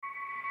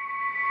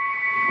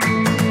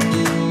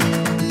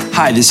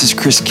Hi, this is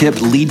Chris Kipp,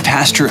 lead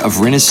pastor of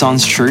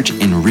Renaissance Church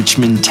in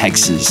Richmond,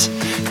 Texas.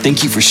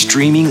 Thank you for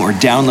streaming or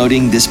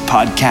downloading this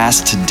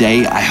podcast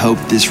today. I hope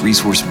this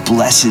resource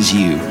blesses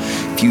you.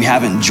 If you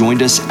haven't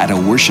joined us at a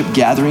worship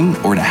gathering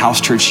or at a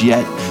house church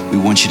yet, we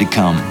want you to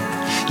come.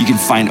 You can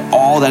find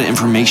all that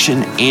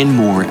information and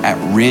more at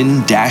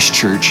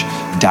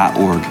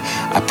ren-church.org.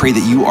 I pray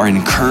that you are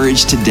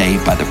encouraged today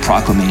by the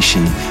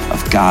proclamation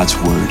of God's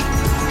word.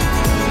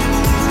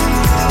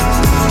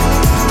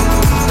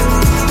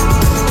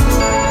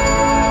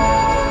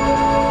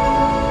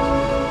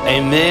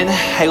 Amen.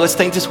 Hey, let's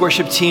thank this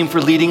worship team for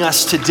leading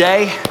us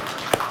today.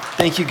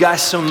 Thank you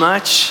guys so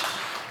much.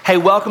 Hey,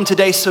 welcome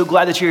today. So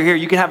glad that you're here.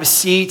 You can have a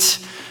seat,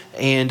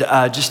 and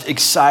just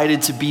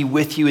excited to be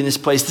with you in this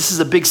place. This is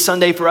a big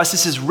Sunday for us.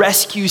 This is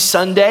Rescue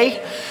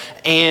Sunday,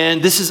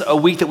 and this is a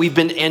week that we've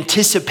been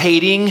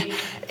anticipating,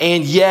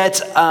 and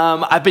yet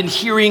I've been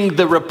hearing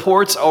the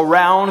reports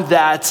around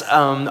that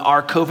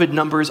our COVID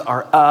numbers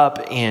are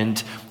up,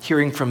 and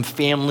hearing from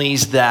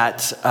families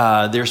that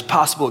there's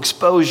possible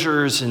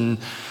exposures, and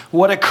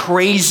what a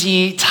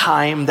crazy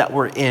time that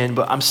we're in.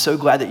 But I'm so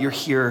glad that you're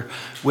here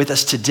with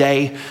us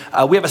today.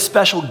 We have a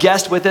special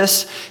guest with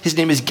us. His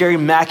name is Gary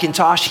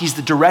McIntosh. He's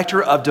the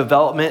Director of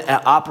Development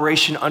at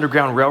Operation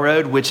Underground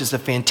Railroad, which is a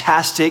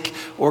fantastic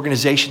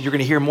organization. You're going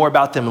to hear more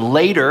about them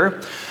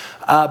later.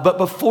 But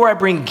before I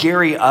bring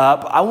Gary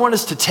up, I want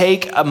us to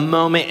take a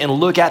moment and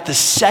look at the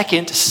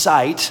second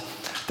site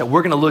that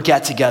we're going to look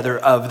at together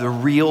of the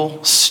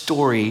real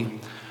story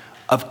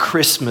of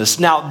Christmas.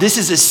 Now, this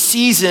is a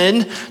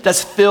season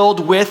that's filled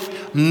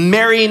with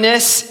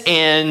merriness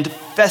and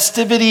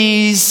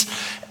festivities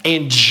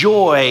and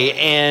joy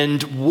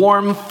and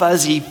warm,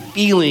 fuzzy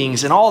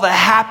feelings and all the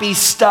happy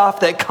stuff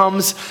that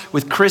comes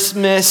with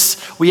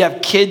Christmas. We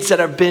have kids that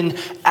have been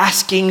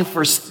asking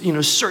for,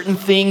 certain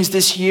things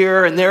this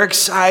year, and they're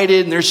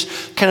excited, and there's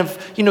kind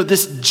of,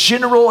 this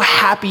general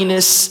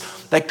happiness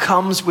that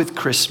comes with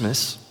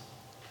Christmas.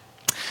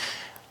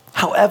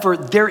 However,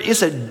 there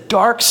is a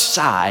dark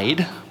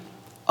side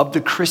of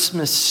the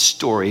Christmas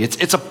story.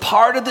 It's a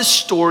part of the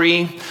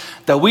story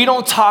that we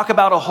don't talk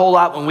about a whole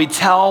lot when we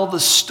tell the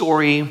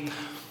story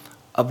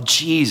of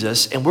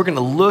Jesus, and we're going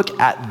to look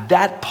at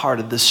that part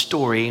of the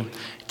story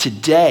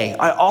today.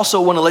 I also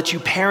want to let you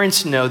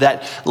parents know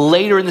that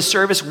later in the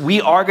service,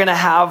 we are going to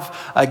have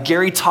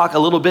Gary talk a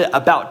little bit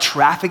about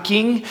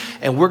trafficking,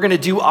 and we're going to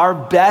do our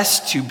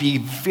best to be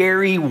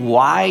very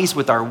wise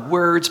with our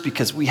words,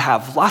 because we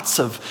have lots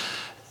of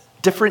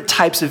different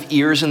types of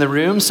ears in the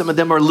room. Some of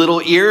them are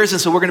little ears, and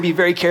so we're going to be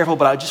very careful,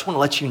 but I just want to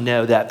let you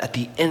know that at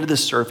the end of the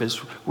service,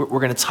 we're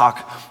going to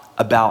talk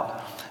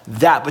about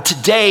that. But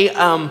today,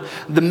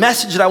 the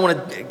message that I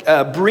want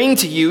to bring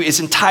to you is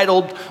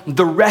entitled,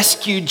 The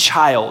Rescued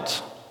Child.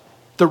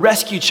 The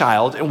Rescued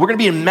Child. And we're going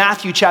to be in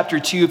Matthew chapter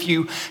 2. If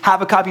you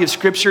have a copy of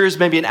scriptures,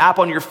 maybe an app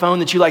on your phone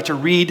that you like to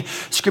read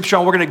scripture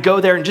on, we're going to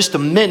go there in just a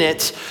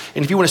minute.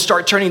 And if you want to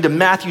start turning to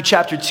Matthew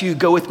chapter 2,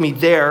 go with me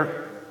there.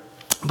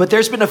 But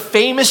there's been a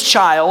famous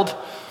child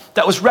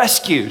that was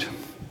rescued.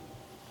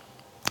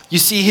 You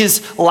see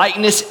his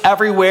likeness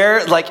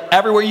everywhere. Like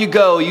everywhere you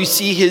go, you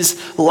see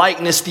his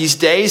likeness these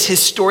days.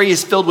 His story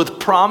is filled with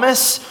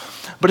promise,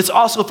 but it's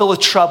also filled with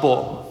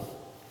trouble.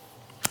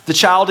 The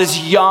child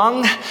is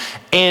young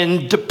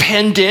and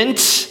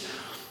dependent,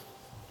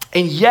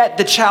 and yet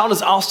the child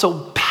is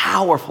also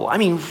powerful. I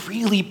mean,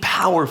 really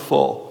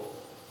powerful.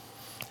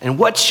 And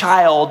what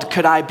child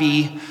could I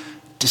be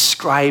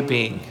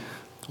describing?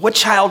 What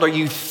child are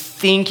you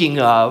thinking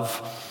of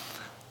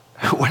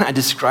when I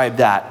describe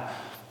that?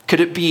 Could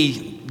it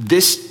be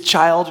this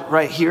child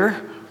right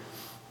here?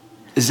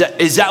 Is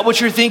that what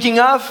you're thinking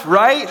of,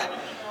 right?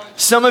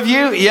 Some of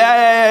you?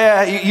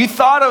 Yeah. You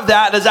thought of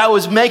that as I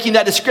was making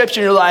that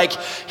description. You're like,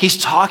 he's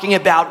talking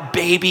about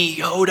baby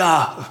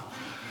Yoda,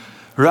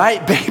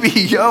 right? Baby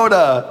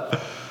Yoda.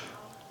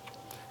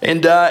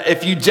 And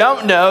if you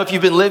don't know, if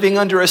you've been living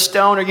under a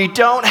stone or you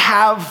don't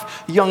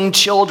have young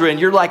children,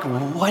 you're like,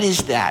 what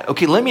is that?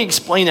 Okay, let me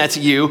explain that to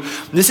you.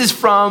 This is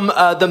from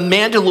The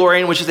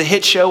Mandalorian, which is a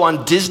hit show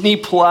on Disney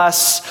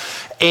Plus,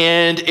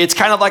 and it's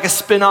kind of like a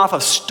spinoff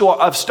of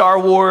Star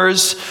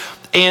Wars.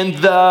 And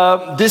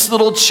this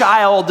little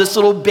child, this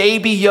little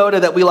baby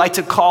Yoda that we like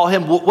to call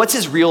him, what's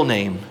his real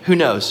name? Who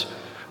knows?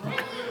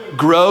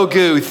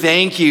 Grogu,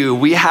 thank you.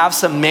 We have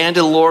some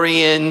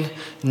Mandalorian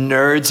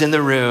nerds in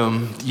the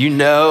room. You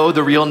know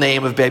the real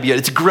name of Baby Yoda.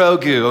 It's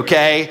Grogu,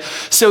 okay?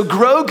 So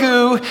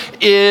Grogu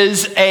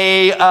is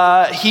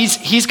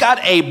he's got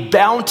a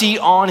bounty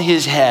on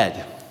his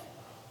head.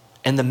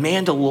 And the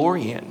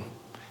Mandalorian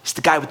is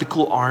the guy with the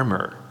cool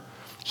armor.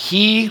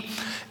 He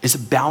is a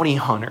bounty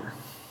hunter,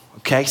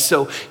 okay?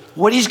 So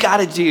what he's got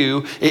to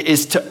do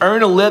is to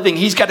earn a living.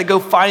 He's got to go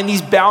find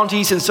these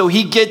bounties, and so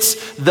he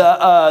gets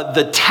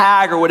the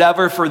tag or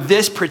whatever for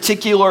this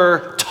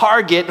particular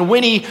target. And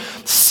when he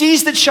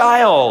sees the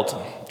child,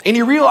 and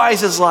he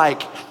realizes,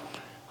 like,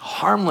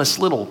 harmless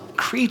little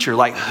creature,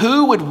 like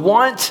who would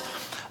want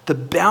the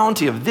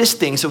bounty of this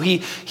thing. So he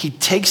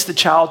takes the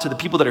child to the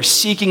people that are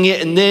seeking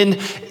it, and then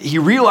he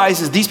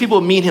realizes these people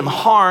mean him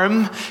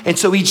harm, and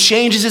so he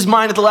changes his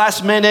mind at the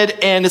last minute,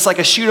 and it's like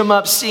a shoot 'em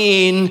up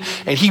scene,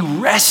 and he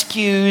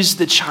rescues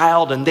the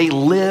child, and they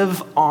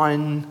live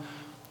on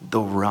the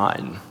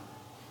run.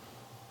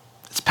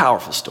 It's a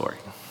powerful story.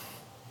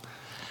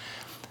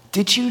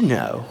 Did you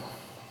know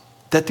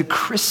that the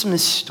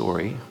Christmas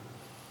story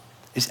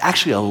is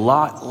actually a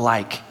lot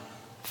like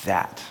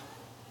that?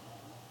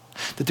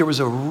 That there was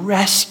a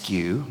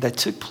rescue that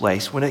took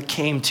place when it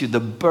came to the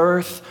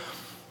birth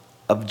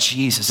of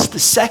Jesus. It's the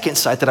second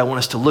site that I want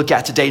us to look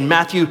at today. In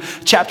Matthew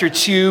chapter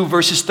 2,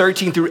 verses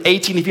 13 through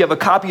 18, if you have a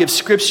copy of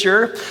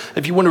Scripture,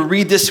 if you want to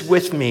read this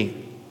with me,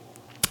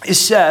 it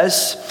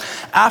says,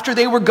 after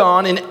they were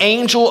gone, an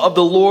angel of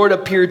the Lord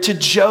appeared to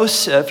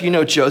Joseph. You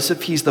know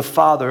Joseph, he's the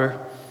father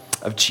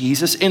of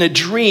Jesus, in a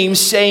dream,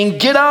 saying,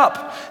 get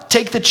up,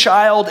 take the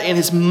child and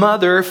his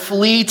mother,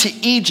 flee to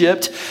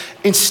Egypt,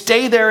 and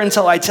stay there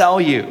until I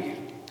tell you.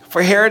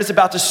 For Herod is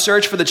about to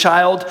search for the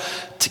child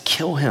to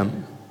kill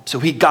him. So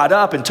he got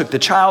up and took the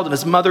child and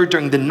his mother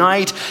during the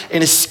night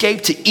and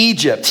escaped to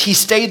Egypt. He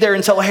stayed there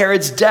until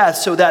Herod's death,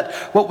 so that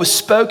what was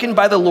spoken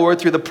by the Lord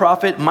through the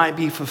prophet might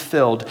be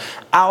fulfilled.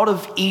 Out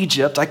of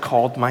Egypt I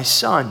called my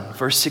son.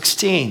 Verse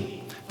 16.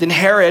 Then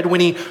Herod,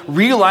 when he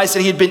realized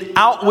that he had been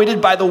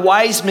outwitted by the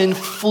wise men,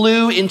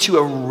 flew into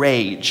a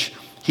rage.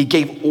 He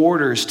gave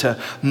orders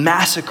to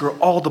massacre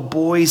all the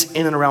boys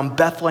in and around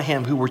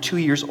Bethlehem who were 2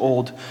 years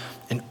old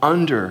and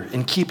under,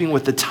 in keeping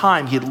with the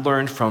time he had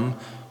learned from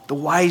the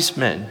wise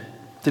men.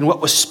 Then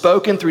what was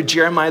spoken through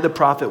Jeremiah the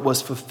prophet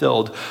was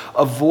fulfilled.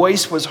 A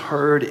voice was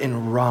heard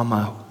in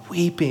Ramah,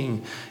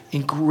 weeping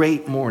in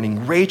great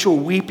mourning, Rachel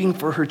weeping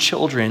for her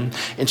children,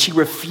 and she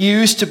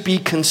refused to be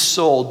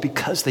consoled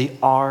because they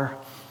are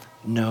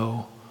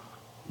no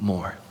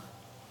more.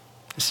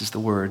 This is the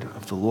word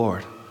of the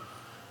Lord.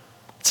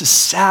 It's a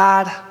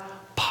sad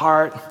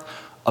part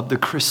of the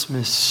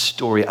Christmas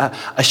story,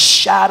 a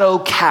shadow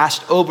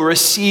cast over a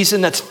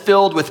season that's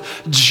filled with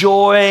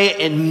joy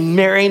and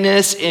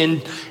merriness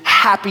and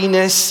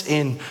happiness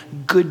and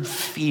good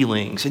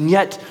feelings. And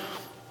yet,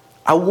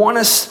 I want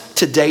us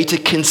today to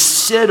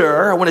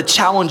consider, I want to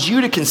challenge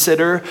you to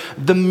consider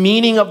the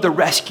meaning of the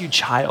rescued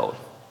child.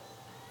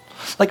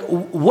 Like,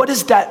 what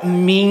does that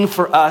mean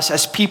for us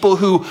as people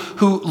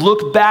who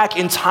look back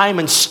in time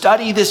and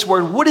study this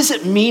word? What does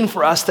it mean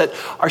for us that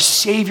our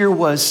Savior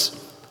was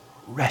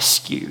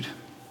rescued?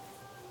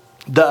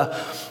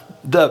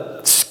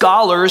 The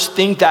scholars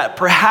think that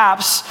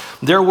perhaps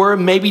there were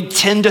maybe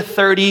 10 to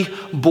 30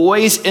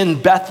 boys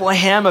in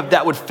Bethlehem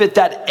that would fit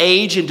that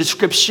age and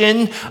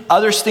description.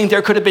 Others think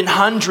there could have been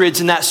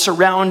hundreds in that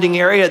surrounding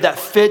area that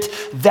fit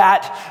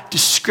that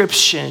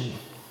description.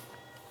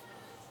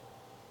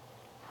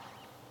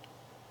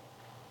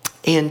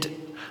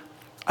 And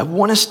I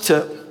want us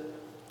to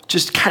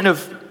just kind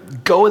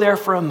of go there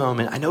for a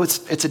moment. I know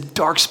it's a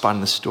dark spot in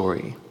the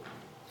story.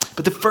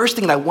 But the first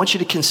thing that I want you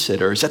to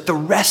consider is that the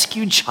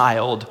rescued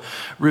child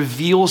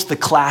reveals the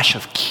clash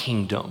of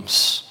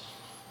kingdoms.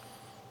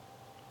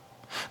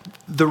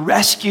 The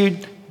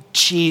rescued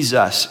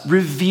Jesus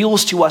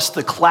reveals to us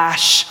the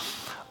clash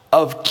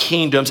of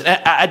kingdoms.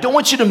 And I don't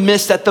want you to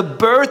miss that the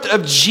birth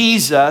of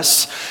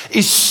Jesus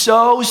is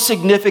so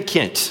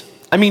significant.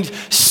 I mean,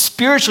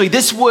 spiritually,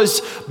 this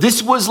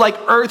was like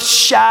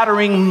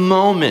earth-shattering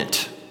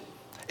moment.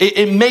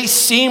 It may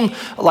seem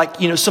like,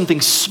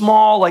 something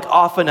small, like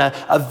off in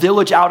a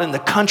village out in the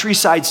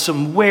countryside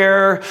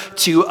somewhere,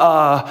 to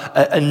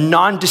a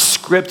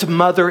nondescript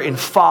mother and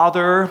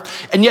father.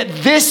 And yet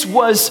this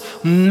was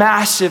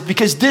massive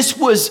because this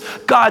was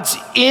God's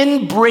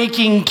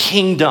in-breaking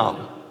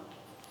kingdom.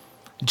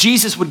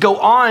 Jesus would go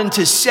on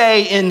to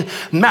say in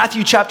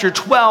Matthew chapter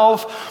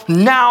 12,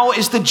 now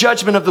is the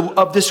judgment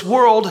of this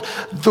world.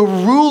 The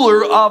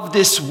ruler of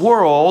this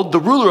world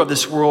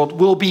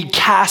will be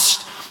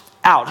cast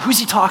out. Who's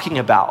he talking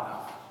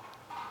about?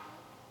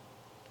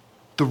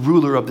 The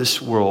ruler of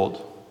this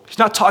world. He's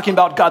not talking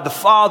about God the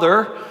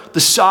Father, the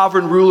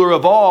sovereign ruler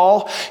of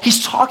all.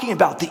 He's talking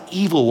about the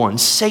evil one,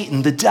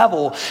 Satan, the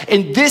devil.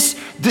 And this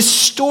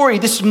story,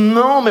 this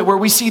moment where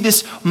we see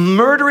this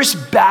murderous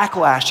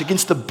backlash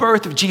against the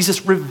birth of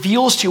Jesus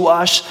reveals to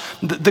us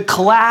the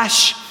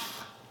clash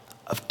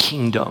of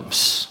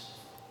kingdoms.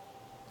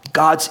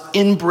 God's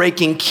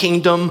inbreaking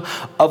kingdom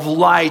of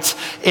light.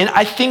 And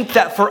I think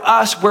that for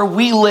us, where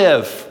we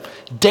live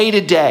day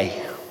to day,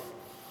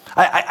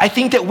 I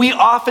think that we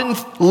often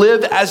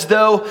live as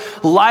though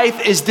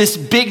life is this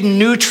big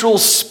neutral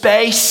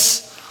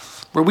space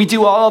where we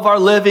do all of our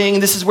living.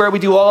 This is where we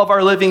do all of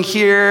our living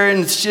here. And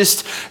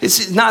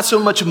it's not so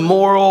much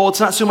moral. It's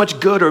not so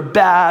much good or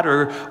bad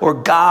or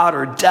God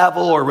or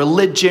devil or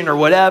religion or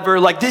whatever.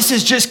 Like, this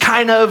is just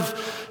kind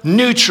of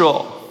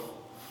neutral.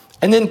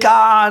 And then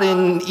God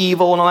and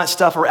evil and all that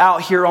stuff are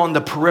out here on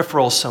the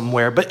peripheral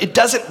somewhere. But it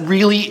doesn't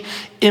really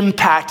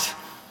impact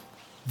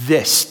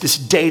this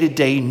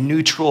day-to-day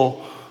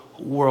neutral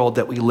world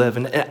that we live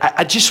in. And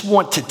I just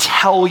want to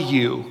tell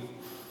you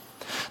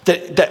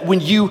that when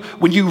you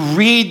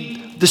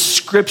read the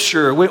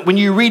scripture, when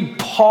you read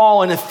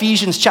Paul in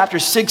Ephesians chapter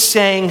 6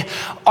 saying,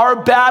 our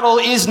battle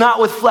is not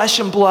with flesh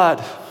and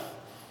blood,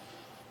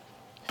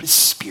 but it's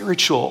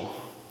spiritual.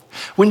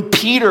 When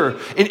Peter,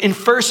 in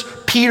 1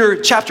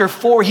 Peter chapter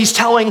 4, he's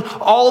telling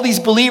all these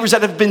believers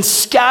that have been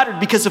scattered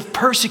because of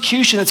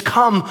persecution that's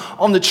come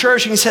on the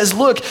church. And he says,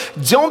 look,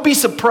 don't be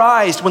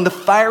surprised when the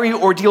fiery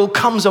ordeal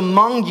comes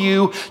among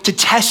you to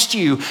test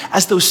you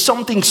as though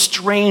something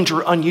strange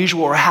or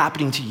unusual are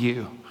happening to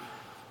you.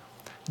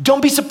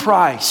 Don't be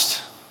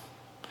surprised.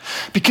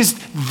 Because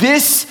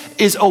this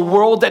is a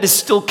world that is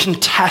still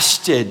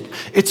contested.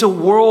 It's a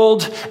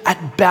world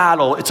at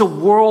battle. It's a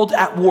world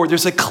at war.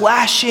 There's a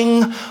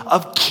clashing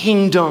of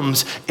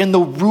kingdoms, and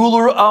the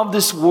ruler of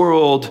this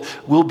world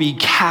will be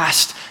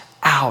cast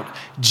out.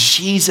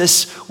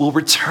 Jesus will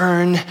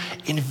return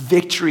in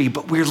victory,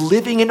 but we're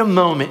living in a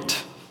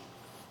moment,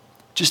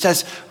 just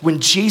as when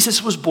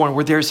Jesus was born,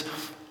 where there's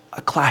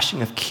a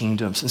clashing of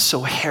kingdoms. And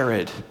so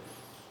Herod,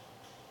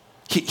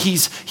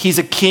 He's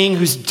a king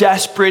who's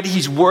desperate.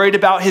 He's worried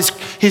about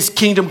his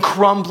kingdom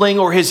crumbling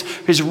or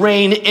his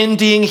reign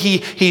ending.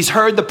 He's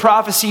heard the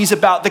prophecies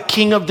about the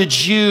king of the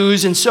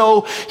Jews. And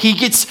so he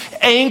gets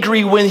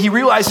angry when he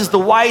realizes the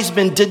wise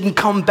men didn't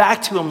come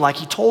back to him like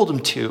he told them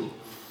to.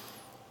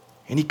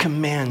 And he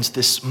commands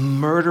this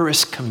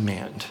murderous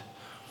command.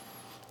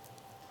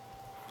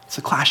 It's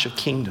a clash of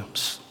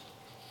kingdoms.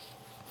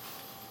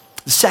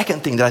 The second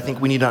thing that I think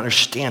we need to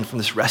understand from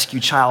this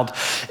rescued child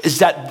is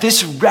that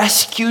this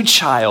rescued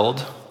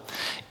child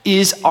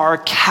is our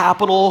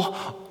capital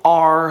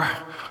R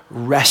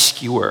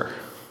rescuer.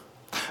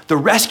 The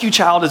rescued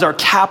child is our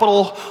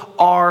capital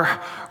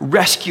R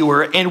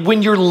rescuer. And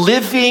when you're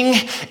living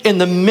in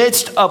the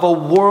midst of a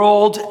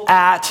world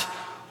at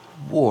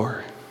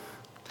war,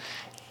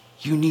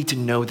 you need to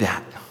know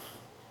that.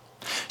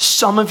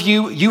 Some of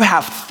you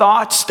have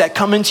thoughts that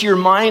come into your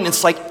mind.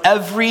 It's like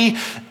every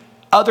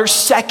other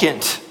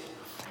second,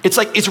 it's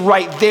like it's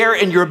right there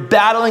and you're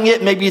battling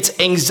it. Maybe it's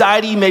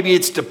anxiety, maybe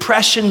it's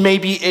depression,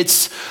 maybe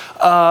it's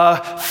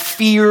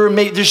fear.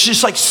 Maybe there's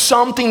just like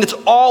something that's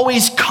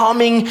always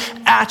coming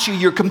at you.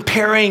 You're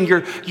comparing,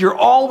 you're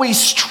always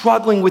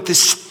struggling with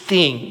this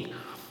thing.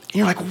 And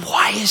you're like,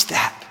 why is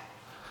that?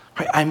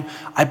 Right?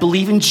 I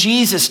believe in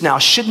Jesus now.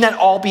 Shouldn't that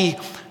all be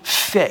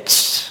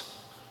fixed?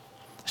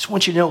 I just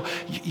want you to know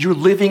you're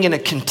living in a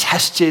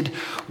contested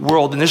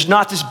world, and there's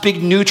not this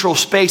big neutral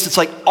space. It's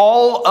like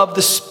all of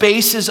the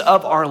spaces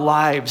of our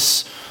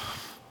lives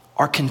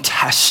are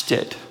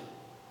contested.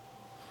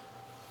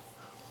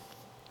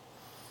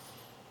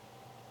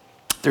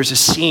 There's a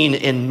scene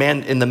in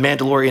The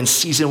Mandalorian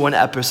season 1,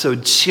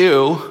 episode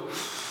 2,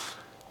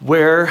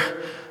 where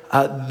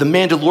the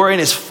Mandalorian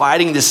is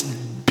fighting this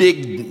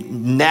big,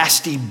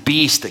 nasty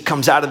beast that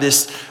comes out of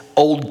this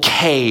old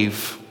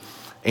cave.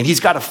 And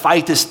he's got to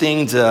fight this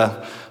thing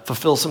to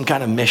fulfill some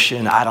kind of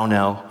mission. I don't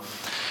know.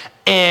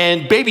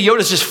 And Baby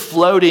Yoda's just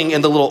floating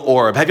in the little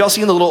orb. Have y'all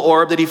seen the little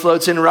orb that he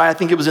floats in, right? I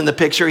think it was in the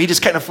picture. He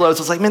just kind of floats.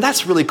 I was like, man,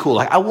 that's really cool.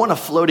 Like, I want a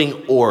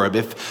floating orb.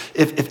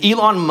 If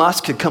Elon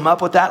Musk could come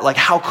up with that, like,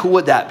 how cool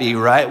would that be,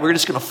 right? We're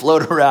just going to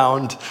float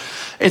around.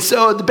 And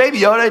so the Baby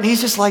Yoda, and he's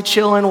just like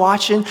chilling,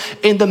 watching.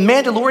 And the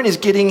Mandalorian is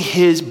getting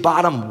his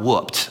bottom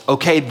whooped,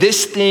 okay?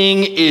 This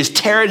thing is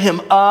tearing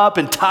him up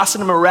and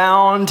tossing him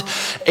around.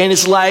 And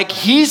it's like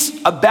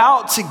he's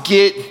about to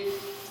get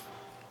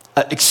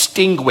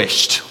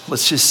extinguished,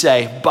 let's just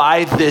say,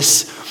 by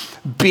this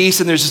beast.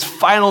 And there's this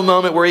final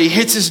moment where he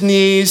hits his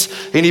knees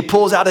and he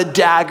pulls out a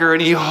dagger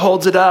and he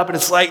holds it up, and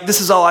it's like, this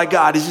is all I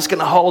got. He's just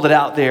gonna hold it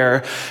out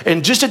there.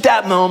 And just at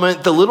that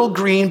moment, the little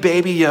green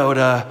Baby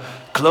Yoda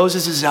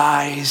closes his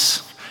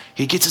eyes.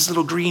 He gets his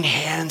little green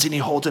hands and he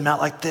holds them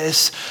out like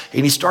this,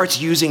 and he starts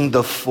using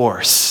the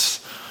Force.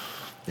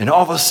 And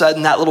all of a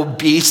sudden, that little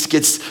beast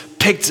gets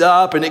picked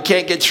up and it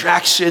can't get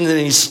traction, and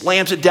then he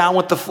slams it down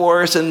with the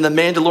Force, and the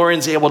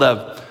Mandalorian's able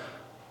to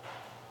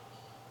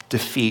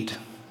defeat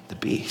the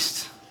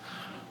beast.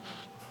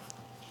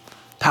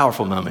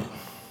 Powerful moment,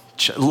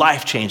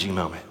 life-changing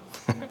moment.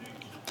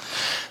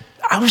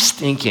 I was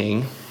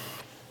thinking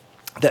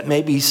that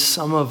maybe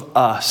some of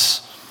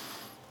us,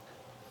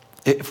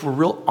 if we're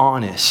real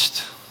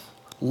honest,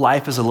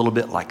 life is a little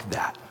bit like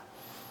that.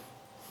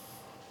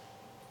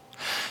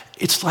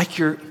 It's like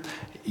you're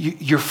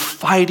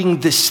fighting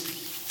this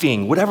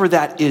thing, whatever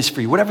that is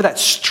for you, whatever that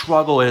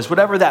struggle is,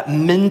 whatever that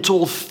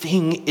mental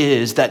thing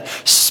is, that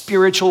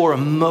spiritual or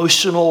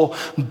emotional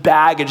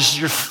baggage.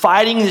 You're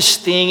fighting this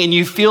thing and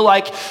you feel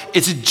like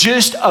it's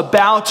just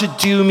about to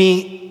do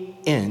me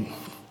in.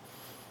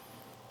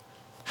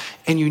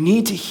 And you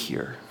need to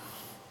hear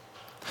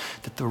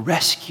that the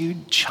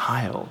rescued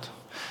child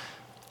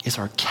is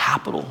our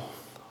capital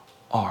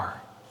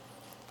R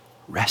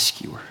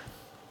rescuer.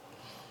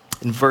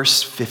 In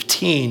verse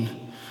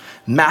 15,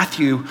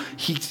 Matthew,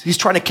 he's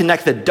trying to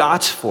connect the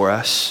dots for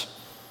us.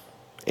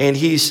 And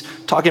he's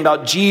talking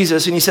about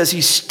Jesus, and he says he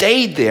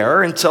stayed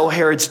there until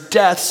Herod's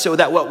death so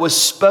that what was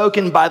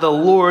spoken by the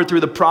Lord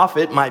through the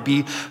prophet might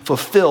be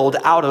fulfilled.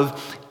 Out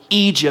of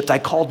Egypt I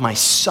called my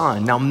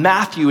son. Now,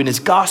 Matthew, in his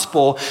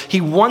gospel,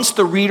 he wants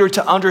the reader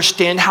to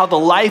understand how the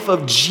life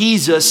of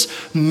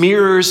Jesus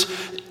mirrors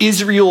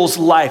Israel's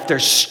life, their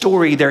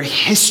story, their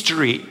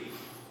history.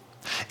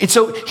 And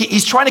so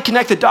he's trying to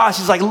connect the dots.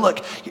 He's like,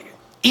 look,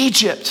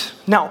 Egypt.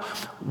 Now,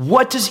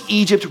 what does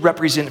Egypt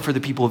represent for the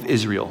people of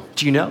Israel?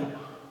 Do you know?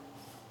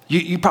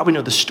 You probably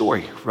know the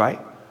story, right?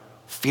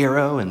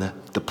 Pharaoh and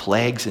the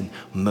plagues and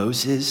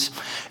Moses.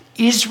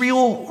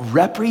 Israel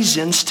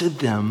represents to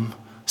them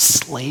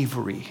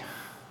slavery,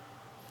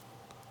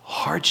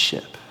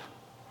 hardship,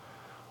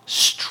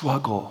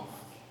 struggle,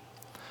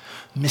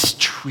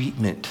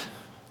 mistreatment,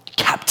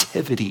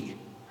 captivity.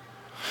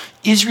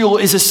 Israel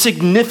is a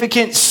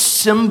significant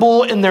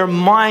symbol in their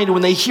mind.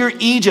 When they hear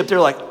Egypt, they're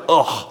like,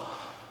 oh,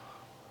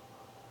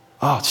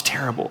 it's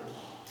terrible.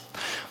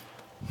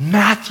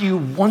 Matthew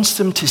wants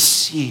them to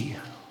see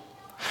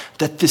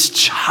that this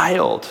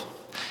child,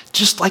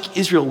 just like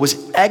Israel,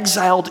 was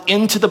exiled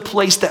into the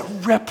place that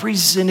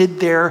represented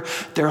their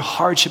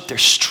hardship, their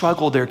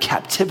struggle, their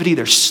captivity,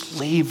 their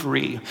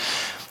slavery.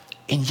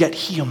 And yet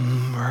he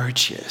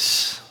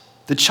emerges.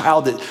 The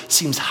child that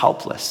seems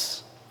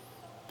helpless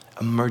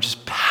emerges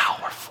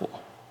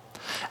powerful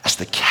as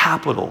the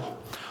capital,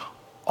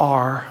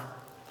 our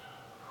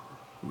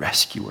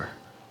rescuer.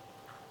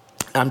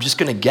 I'm just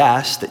going to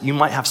guess that you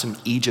might have some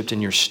Egypt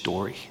in your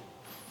story.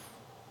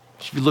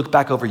 If you look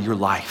back over your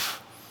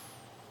life,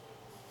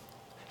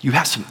 you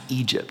have some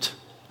Egypt.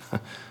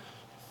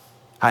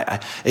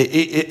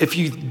 If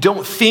you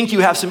don't think you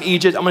have some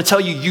Egypt, I'm going to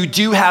tell you, you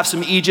do have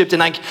some Egypt.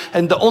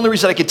 And the only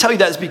reason I can tell you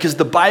that is because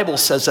the Bible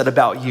says that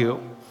about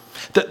you.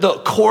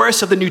 The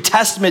chorus of the New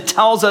Testament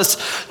tells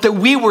us that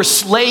we were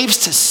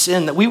slaves to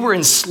sin, that we were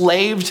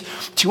enslaved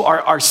to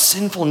our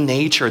sinful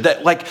nature,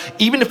 that like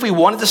even if we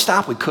wanted to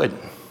stop, we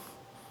couldn't.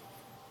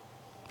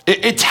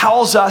 It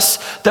tells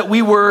us that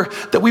we were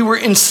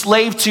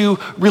enslaved to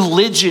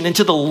religion and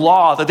to the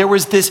law, that there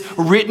was this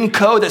written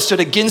code that stood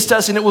against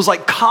us, and it was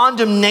like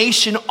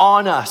condemnation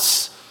on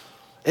us.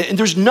 And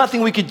there's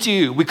nothing we could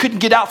do. We couldn't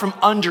get out from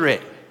under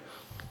it.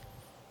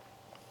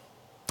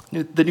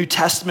 The New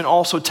Testament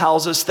also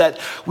tells us that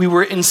we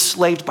were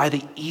enslaved by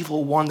the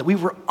evil one, that we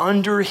were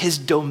under his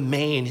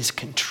domain, his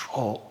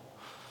control.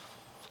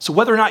 So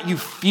whether or not you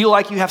feel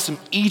like you have some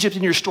Egypt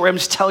in your story, I'm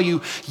just telling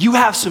you, you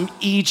have some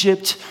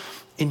Egypt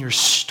in your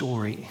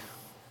story.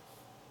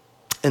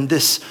 And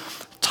this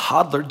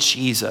toddler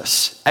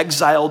Jesus,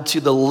 exiled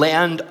to the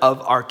land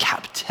of our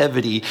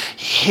captivity,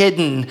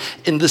 hidden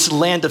in this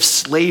land of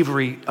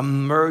slavery,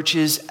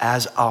 emerges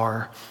as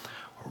our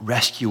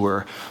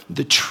rescuer,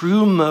 the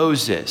true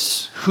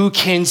Moses, who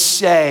can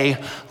say,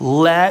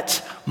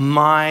 "Let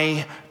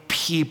my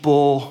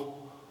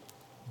people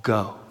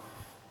go."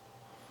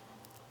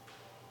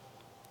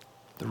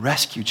 The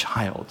rescue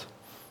child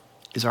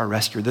is our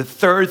rescuer. The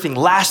third thing,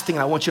 last thing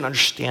I want you to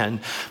understand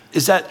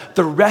is that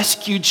the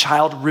rescued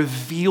child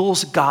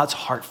reveals God's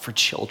heart for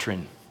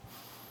children.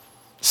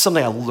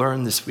 Something I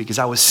learned this week as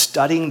I was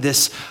studying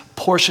this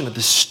portion of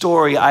the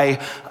story. I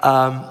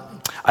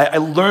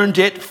learned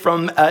it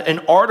from an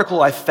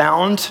article I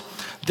found.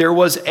 There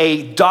was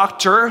a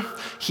doctor.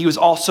 He was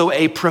also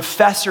a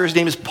professor. His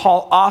name is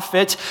Paul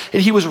Offit.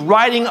 And he was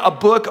writing a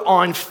book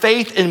on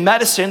faith in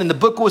medicine. And the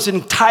book was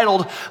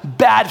entitled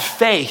Bad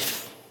Faith.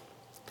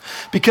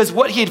 Because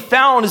what he had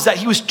found is that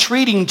he was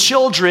treating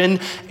children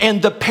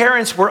and the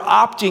parents were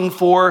opting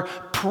for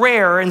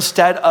prayer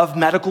instead of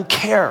medical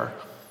care.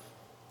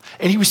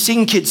 And he was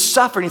seeing kids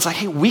suffer, and he's like,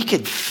 hey, we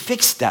could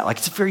fix that. Like,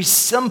 it's very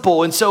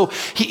simple. And so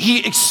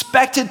he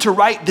expected to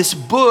write this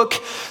book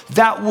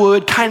that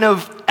would kind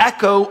of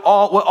echo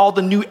what all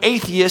the new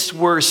atheists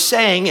were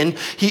saying, and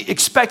he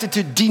expected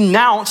to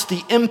denounce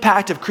the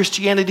impact of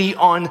Christianity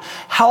on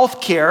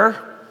healthcare.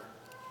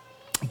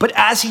 But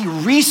as he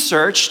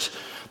researched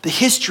the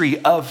history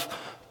of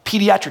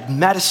pediatric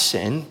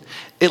medicine,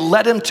 it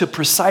led him to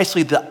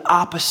precisely the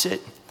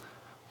opposite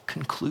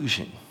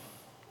conclusion.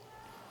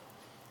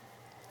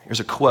 Here's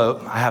a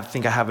quote. I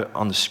think I have it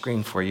on the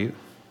screen for you.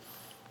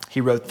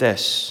 He wrote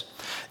this: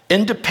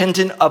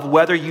 independent of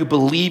whether you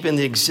believe in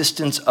the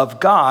existence of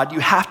God,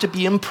 you have to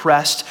be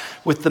impressed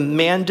with the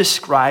man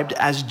described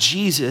as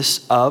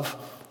Jesus of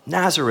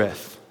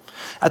Nazareth.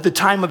 At the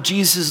time of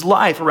Jesus'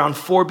 life, around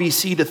 4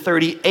 BC to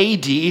 30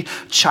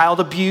 AD,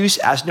 child abuse,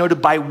 as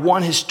noted by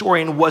one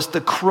historian, was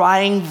the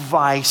crying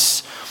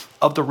vice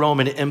of the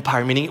Roman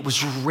Empire, meaning it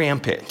was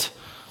rampant.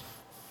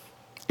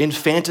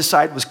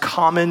 Infanticide was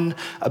common,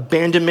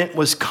 abandonment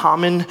was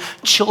common,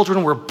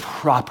 children were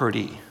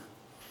property,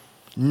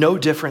 no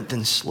different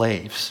than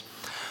slaves.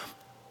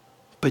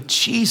 But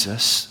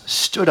Jesus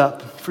stood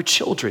up for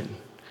children,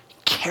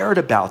 cared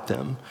about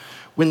them,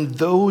 when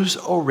those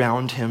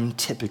around him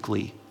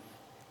typically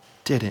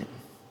didn't.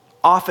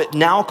 Offit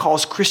now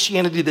calls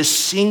Christianity the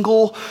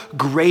single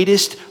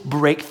greatest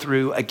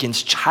breakthrough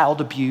against child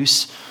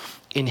abuse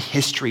in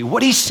history.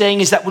 What he's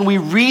saying is that when we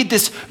read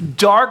this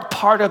dark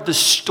part of the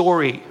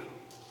story,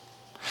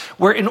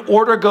 where an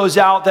order goes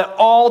out that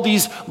all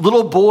these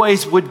little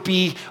boys would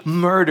be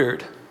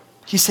murdered,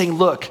 he's saying,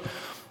 look,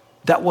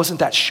 that wasn't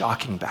that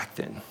shocking back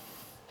then.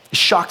 It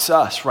shocks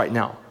us right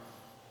now.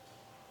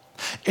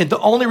 And the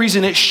only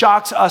reason it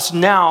shocks us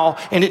now,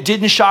 and it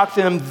didn't shock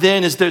them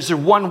then, is there's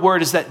one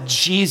word, is that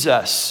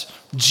Jesus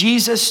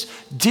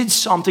did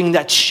something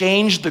that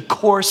changed the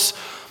course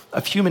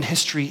of human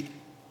history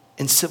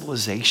and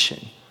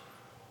civilization.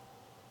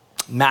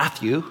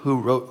 Matthew, who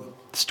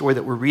wrote the story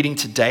that we're reading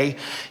today,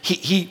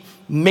 he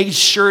made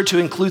sure to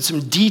include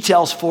some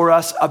details for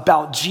us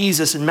about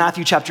Jesus. In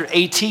Matthew chapter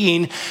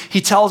 18,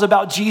 he tells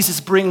about Jesus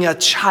bringing a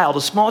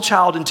small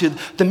child into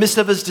the midst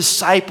of his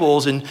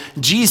disciples. And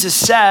Jesus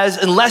says,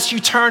 unless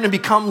you turn and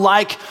become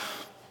like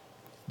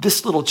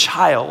this little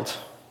child,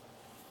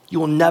 you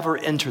will never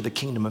enter the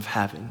kingdom of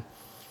heaven.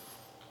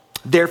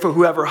 Therefore,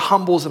 whoever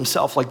humbles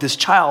himself like this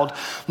child,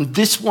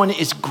 this one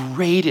is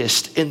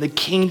greatest in the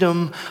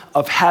kingdom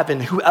of heaven.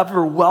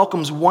 Whoever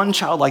welcomes one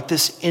child like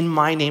this in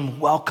my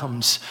name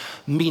welcomes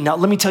me. Now,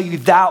 let me tell you,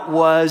 that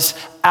was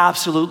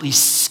absolutely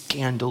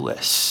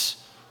scandalous.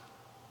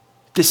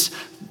 This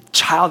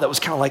child that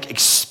was kind of like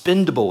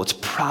expendable, it's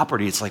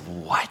property. It's like,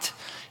 what?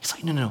 He's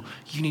like, no,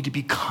 you need to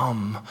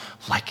become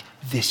like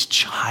this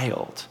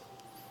child.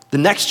 The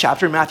next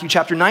chapter, in Matthew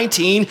chapter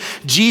 19,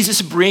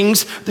 Jesus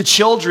brings the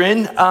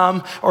children,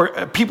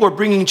 or people are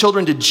bringing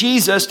children to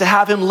Jesus to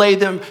have him lay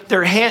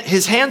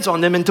his hands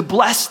on them and to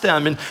bless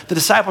them. And the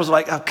disciples are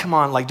like, oh, come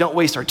on, like, don't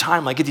waste our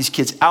time. Like, get these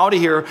kids out of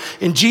here.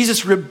 And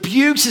Jesus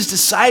rebukes his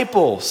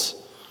disciples.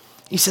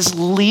 He says,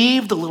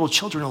 leave the little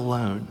children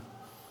alone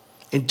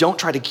and don't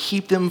try to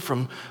keep them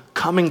from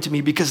coming to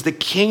me, because the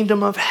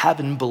kingdom of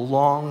heaven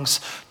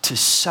belongs to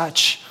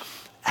such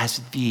as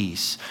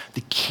these.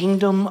 The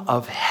kingdom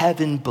of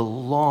heaven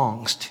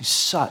belongs to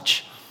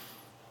such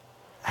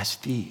as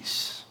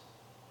these.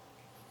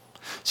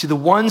 See, the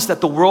ones that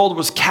the world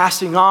was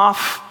casting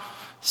off,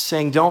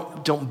 saying,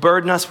 don't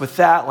burden us with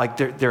that, like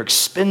they're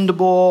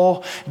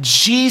expendable.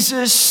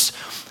 Jesus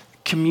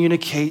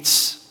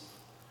communicates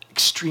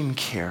extreme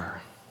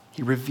care.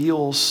 He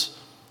reveals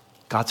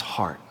God's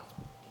heart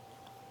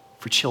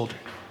for children.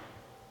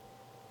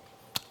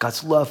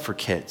 God's love for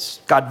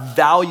kids. God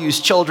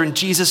values children.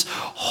 Jesus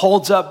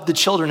holds up the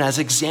children as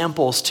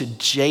examples to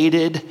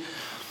jaded,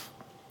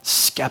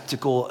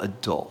 skeptical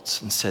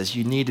adults and says,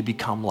 you need to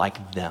become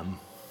like them.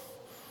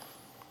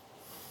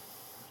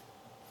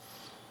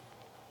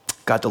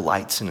 God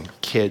delights in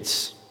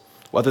kids,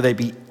 whether they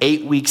be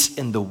 8 weeks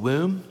in the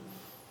womb,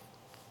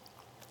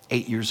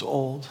 8 years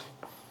old,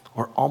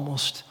 or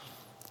almost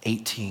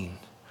 18.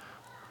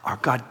 Our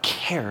God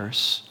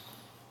cares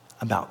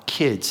about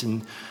kids.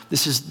 And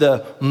this is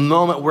the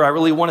moment where I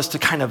really want us to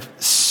kind of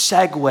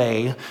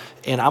segue,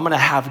 and I'm going to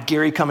have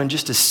Gary come in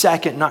just a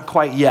second, not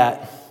quite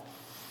yet.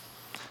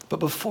 But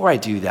before I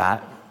do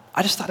that,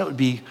 I just thought it would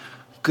be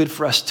good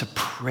for us to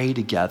pray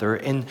together.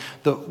 And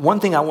the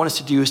one thing I want us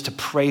to do is to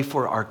pray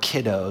for our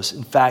kiddos.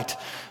 In fact,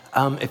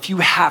 if you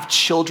have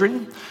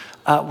children,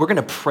 we're going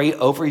to pray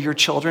over your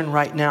children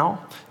right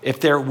now. If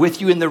they're with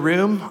you in the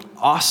room,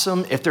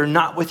 awesome. If they're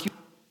not with you,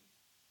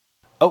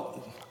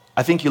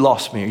 I think you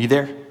lost me. Are you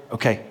there?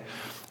 Okay.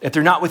 If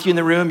they're not with you in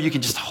the room, you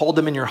can just hold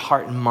them in your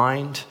heart and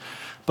mind.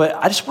 But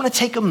I just want to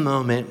take a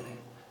moment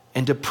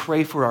and to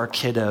pray for our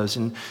kiddos.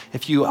 And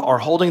if you are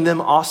holding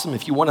them, awesome.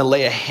 If you want to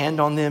lay a hand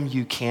on them,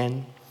 you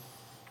can.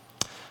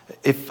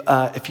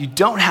 If you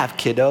don't have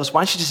kiddos,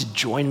 why don't you just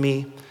join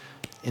me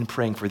in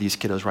praying for these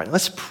kiddos right now?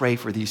 Let's pray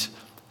for these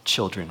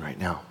children right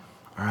now,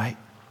 all right?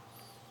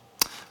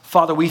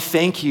 Father, we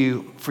thank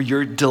you for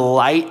your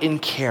delight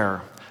and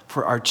care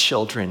for our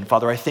children.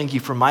 Father, I thank you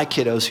for my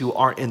kiddos who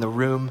aren't in the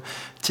room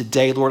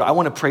today. Lord, I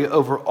want to pray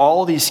over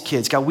all these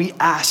kids. God, we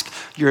ask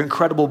your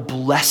incredible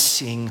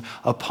blessing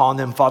upon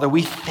them. Father,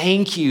 we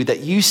thank you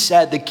that you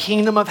said the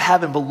kingdom of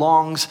heaven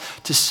belongs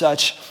to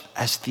such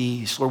as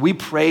these. Lord, we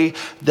pray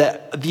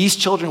that these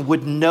children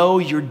would know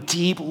your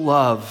deep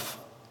love.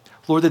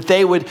 Lord, that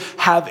they would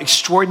have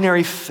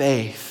extraordinary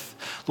faith.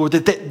 Lord,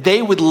 that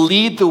they would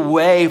lead the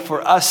way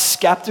for us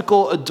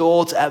skeptical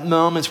adults at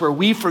moments where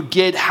we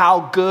forget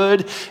how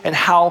good and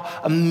how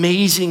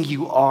amazing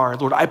you are.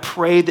 Lord, I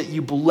pray that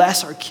you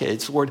bless our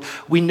kids. Lord,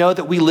 we know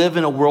that we live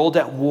in a world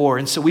at war,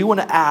 and so we want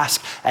to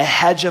ask a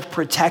hedge of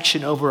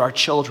protection over our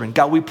children.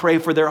 God, we pray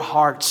for their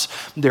hearts,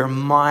 their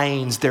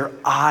minds, their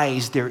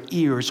eyes, their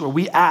ears. Lord,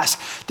 we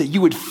ask that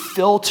you would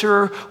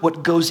filter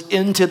what goes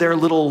into their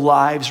little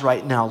lives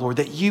right now, Lord,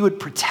 that you would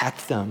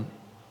protect them.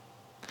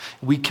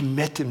 We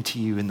commit them to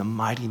you in the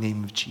mighty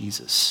name of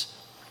Jesus.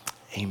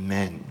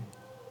 Amen.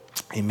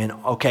 Amen.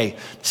 Okay,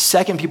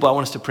 second people I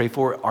want us to pray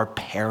for are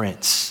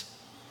parents.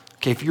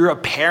 Okay, if you're a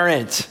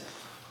parent,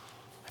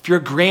 if you're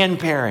a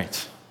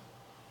grandparent,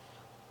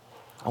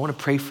 I want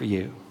to pray for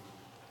you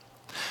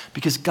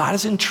because God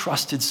has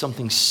entrusted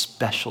something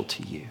special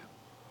to you.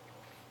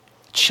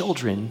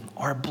 Children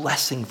are a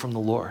blessing from the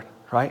Lord,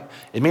 right?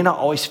 It may not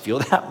always feel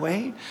that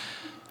way,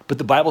 but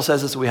the Bible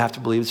says this, so we have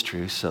to believe it's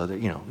true. So that,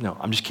 no,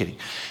 I'm just kidding.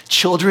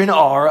 Children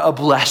are a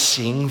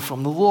blessing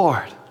from the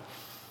Lord.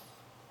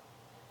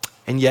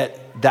 And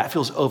yet that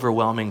feels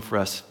overwhelming for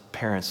us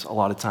parents a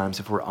lot of times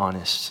if we're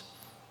honest.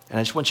 And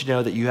I just want you to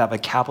know that you have a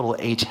capital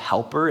H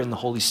helper in the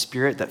Holy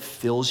Spirit that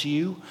fills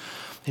you.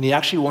 And he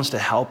actually wants to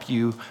help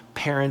you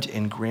parent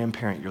and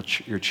grandparent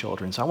your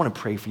children. So I want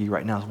to pray for you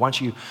right now. Why don't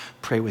you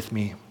pray with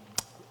me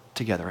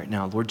together right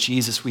now? Lord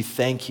Jesus, we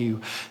thank you.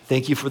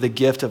 Thank you for the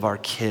gift of our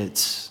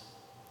kids.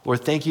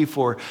 Lord, thank you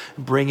for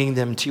bringing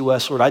them to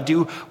us. Lord, I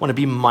do want to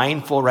be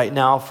mindful right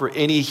now for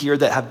any here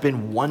that have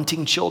been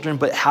wanting children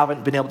but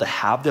haven't been able to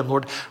have them.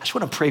 Lord, I just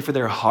want to pray for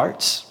their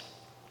hearts.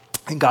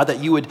 And God, that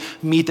you would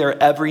meet their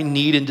every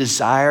need and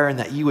desire, and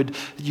that you would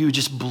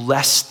just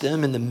bless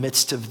them in the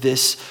midst of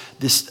this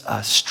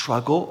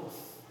struggle.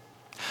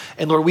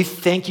 And Lord, we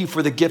thank you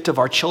for the gift of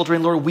our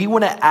children. Lord, we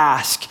want to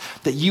ask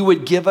that you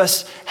would give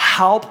us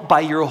help by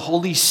your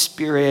Holy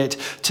Spirit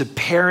to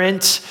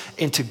parent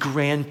and to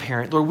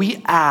grandparent. Lord,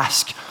 we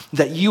ask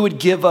that you would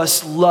give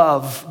us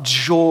love,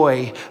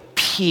 joy,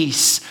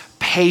 peace,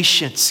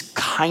 patience,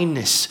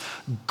 kindness,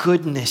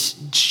 goodness,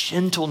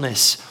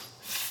 gentleness,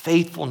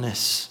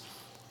 faithfulness,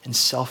 and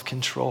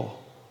self-control.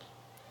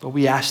 Lord,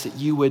 we ask that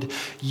you would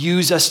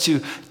use us to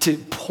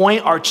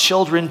point our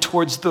children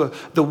towards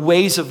the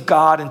ways of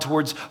God and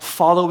towards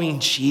following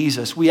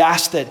Jesus. We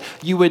ask that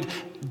you would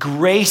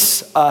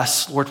grace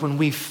us, Lord, when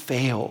we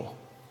fail.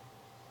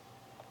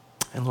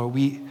 And Lord,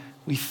 we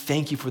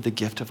thank you for the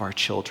gift of our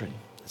children.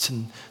 It's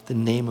in the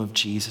name of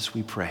Jesus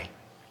we pray.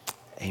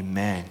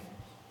 Amen.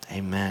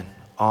 Amen.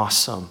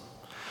 Awesome.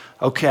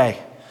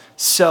 Okay,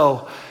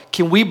 so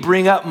can we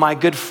bring up my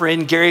good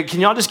friend, Gary? Can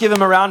y'all just give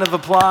him a round of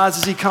applause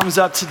as he comes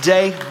up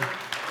today?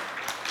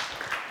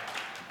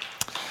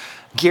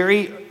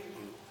 Gary,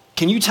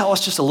 can you tell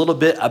us just a little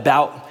bit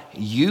about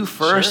you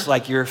first, Sure.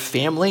 like your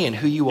family and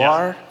who you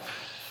are?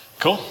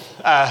 Cool.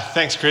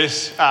 Thanks,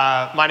 Chris.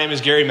 My name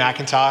is Gary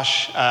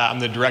McIntosh. I'm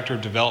the Director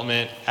of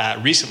Development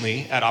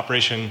recently at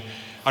Operation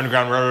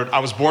Underground Railroad. I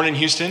was born in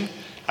Houston.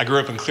 I grew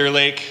up in Clear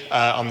Lake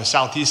on the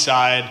southeast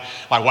side.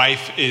 My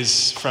wife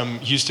is from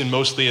Houston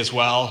mostly as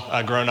well,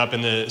 growing up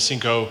in the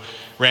Cinco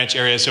Ranch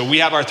area. So we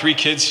have our 3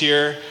 kids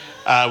here.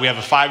 We have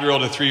a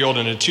 5-year-old, a 3-year-old,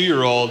 and a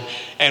 2-year-old.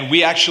 And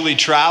we actually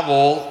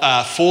travel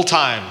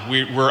full-time.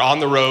 We're on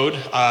the road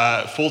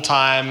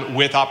full-time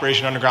with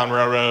Operation Underground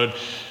Railroad.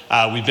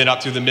 We've been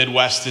up through the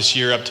Midwest this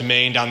year, up to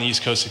Maine, down the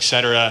East Coast, et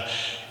cetera.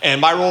 And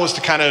my role is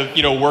to kind of,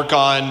 work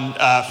on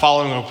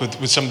following up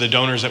with some of the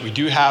donors that we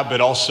do have,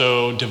 but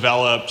also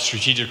develop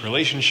strategic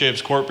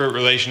relationships, corporate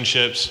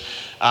relationships,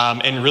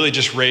 and really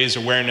just raise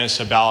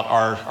awareness about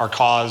our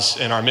cause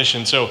and our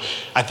mission. So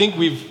I think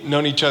we've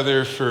known each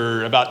other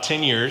for about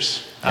 10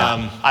 years.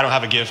 Yeah. I don't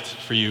have a gift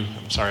for you.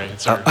 I'm sorry.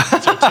 It's our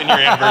 10-year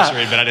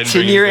anniversary, but I didn't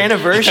bring 10-year anything.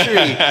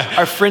 anniversary,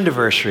 our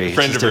friendiversary.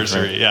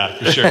 Friendiversary, yeah,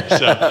 for sure.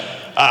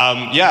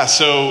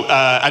 So,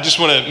 I just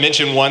want to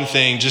mention one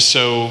thing just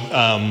so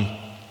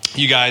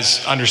you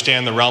guys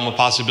understand the realm of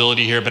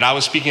possibility here, but I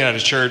was speaking at a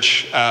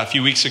church a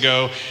few weeks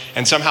ago,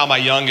 and somehow my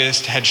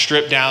youngest had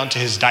stripped down to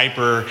his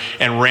diaper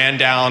and ran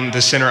down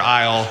the center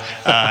aisle,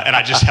 and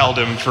I just held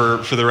him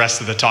for the rest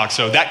of the talk.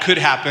 So that could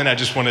happen. I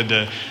just wanted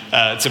to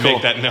cool.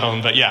 Make that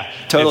known. But yeah,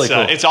 totally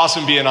cool. It's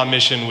awesome being on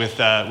mission with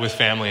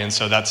family, and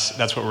so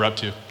that's what we're up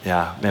to.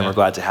 Yeah, man, we're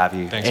glad to have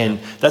you. Thanks, and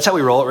man. That's how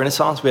we roll at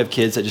Renaissance. We have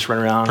kids that just run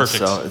around.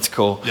 Perfect. So it's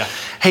cool. Yeah.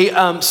 Hey,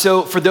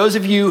 so for those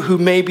of you who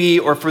maybe,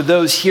 or for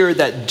those here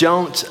that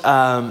don't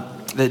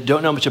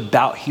know much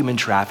about human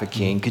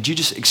trafficking, could you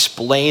just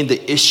explain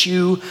the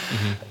issue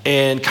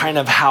and kind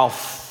of how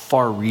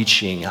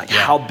far-reaching,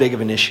 how big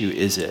of an issue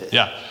is it?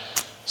 Yeah.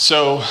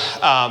 So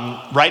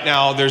right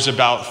now there's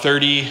about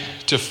 30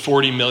 to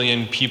 40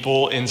 million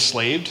people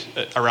enslaved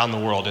around the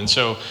world. And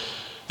so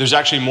there's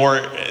actually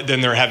more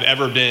than there have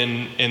ever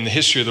been in the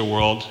history of the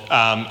world.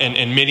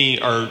 And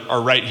many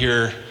are right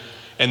here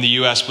in the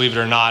U.S., believe it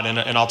or not.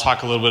 And I'll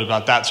talk a little bit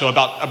about that. So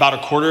about a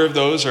quarter of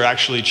those are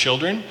actually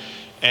children.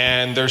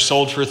 And they're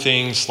sold for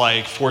things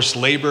like forced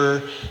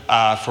labor,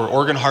 for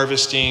organ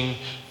harvesting.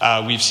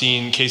 We've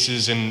seen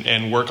cases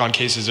and work on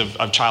cases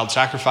of child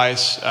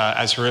sacrifice,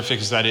 as horrific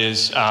as that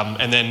is.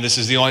 And then this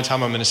is the only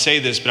time I'm going to say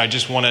this, but I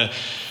just want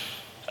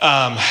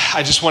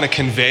to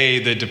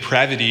convey the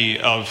depravity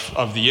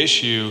of the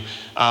issue.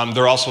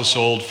 They're also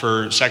sold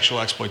for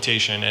sexual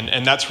exploitation,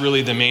 and that's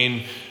really the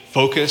main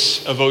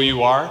focus of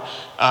OUR.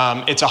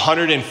 It's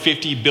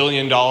 $150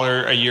 billion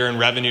a year in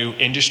revenue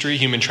industry,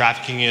 human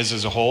trafficking is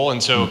as a whole.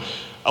 And so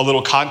a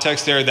little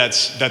context there,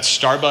 that's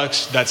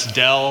Starbucks, that's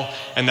Dell,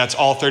 and that's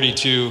all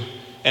 32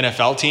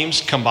 NFL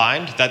teams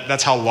combined.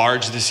 That's how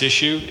large this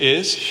issue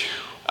is.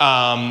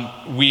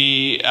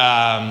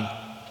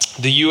 The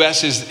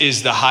U.S.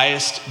 is the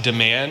highest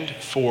demand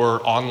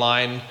for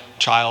online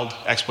child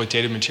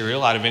exploitative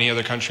material out of any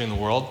other country in the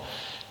world.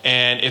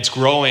 And it's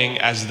growing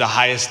as the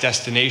highest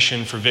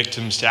destination for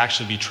victims to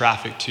actually be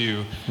trafficked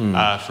to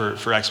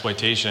for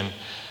exploitation.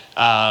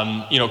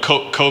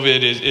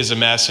 COVID is a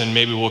mess, and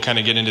maybe we'll kind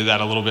of get into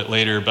that a little bit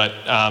later. But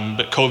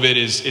COVID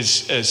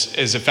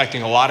is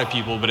affecting a lot of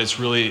people, but it's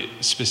really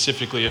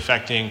specifically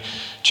affecting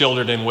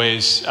children in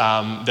ways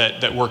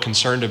that we're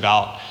concerned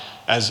about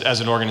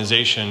as an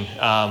organization.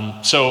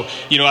 So,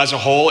 as a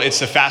whole, it's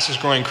the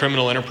fastest growing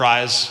criminal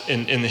enterprise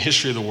in the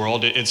history of the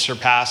world. It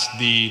surpassed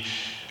the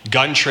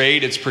gun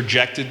trade. It's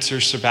projected to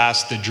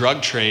surpass the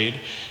drug trade.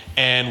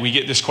 And we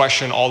get this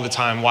question all the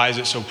time: why is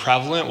it so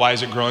prevalent? Why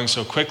is it growing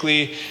so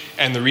quickly?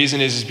 And the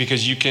reason is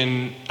because you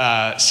can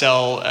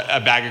sell a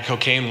bag of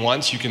cocaine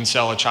once. You can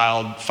sell a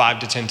child 5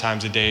 to 10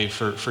 times a day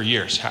for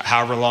years,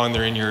 however long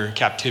they're in your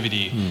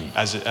captivity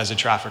as a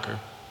trafficker.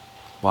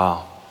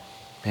 Wow,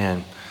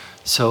 man.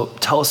 So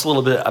tell us a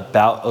little bit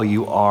about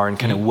OUR and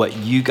kind of what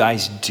you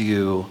guys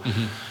do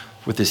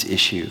with this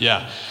issue.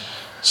 Yeah.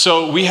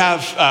 So we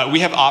have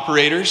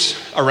operators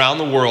around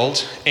the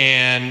world,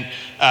 and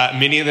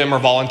many of them are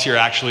volunteer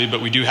actually,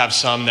 but we do have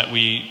some that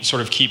we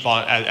sort of keep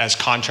on as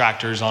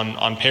contractors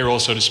on payroll,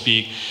 so to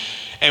speak.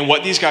 And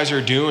what these guys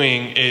are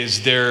doing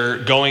is they're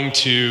going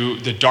to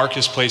the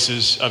darkest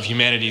places of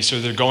humanity.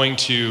 So they're going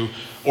to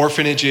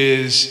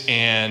orphanages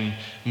and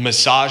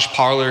massage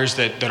parlors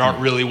that aren't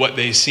really what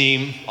they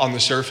seem on the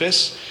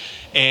surface.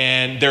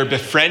 And they're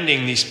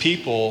befriending these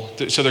people.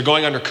 So they're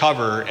going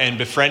undercover and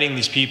befriending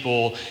these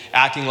people,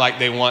 acting like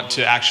they want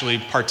to actually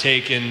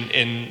partake in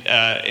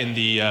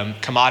the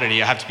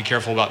commodity. I have to be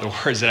careful about the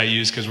words that I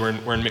use because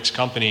we're in mixed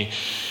company.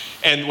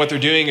 And what they're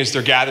doing is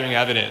they're gathering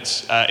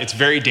evidence. It's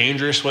very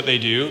dangerous what they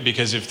do,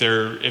 because if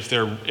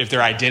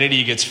their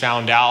identity gets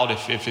found out,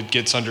 if it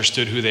gets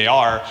understood who they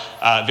are,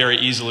 very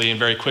easily and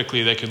very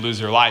quickly they could lose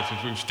their life.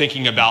 If we're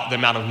thinking about the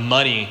amount of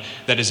money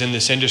that is in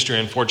this industry,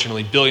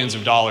 unfortunately, billions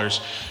of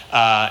dollars,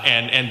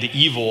 and the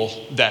evil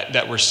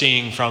that we're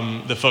seeing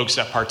from the folks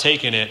that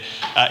partake in it,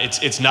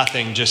 it's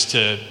nothing just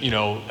to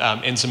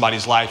end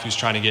somebody's life who's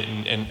trying to get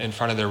in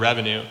front of their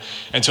revenue.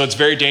 And so it's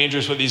very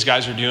dangerous what these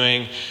guys are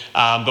doing.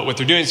 But what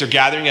they're doing is they're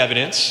gathering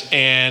evidence,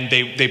 and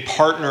they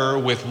partner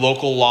with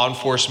local law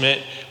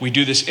enforcement. We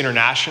do this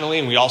internationally,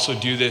 and we also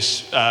do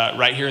this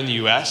right here in the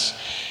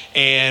U.S.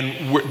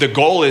 And the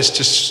goal is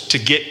to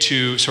get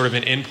to sort of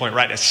an endpoint,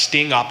 right? A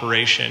sting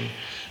operation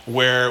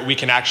where we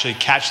can actually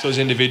catch those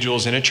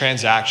individuals in a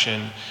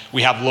transaction.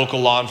 We have local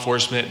law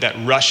enforcement that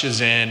rushes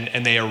in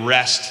and they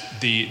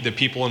arrest the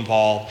people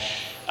involved,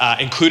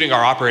 including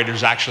our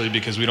operators actually,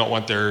 because we don't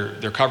want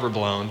their cover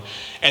blown.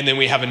 And then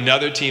we have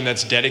another team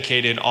that's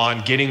dedicated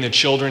on getting the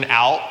children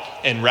out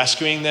and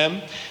rescuing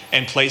them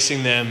and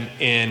placing them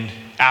in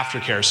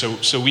aftercare.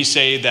 So we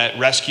say that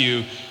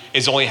rescue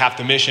is only half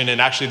the mission, and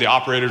actually the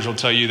operators will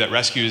tell you that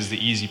rescue is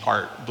the easy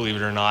part, believe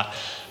it or not.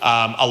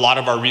 A lot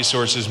of our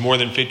resources, more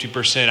than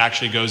 50%,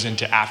 actually goes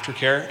into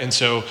aftercare. And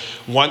so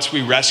once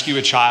we rescue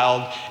a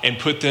child and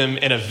put them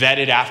in a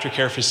vetted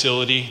aftercare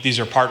facility, these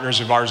are partners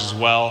of ours as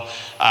well.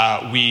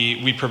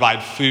 We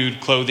provide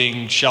food,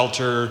 clothing,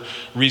 shelter,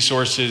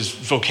 resources,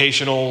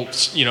 vocational,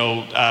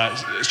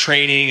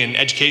 training and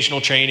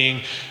educational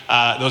training.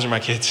 Those are my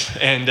kids.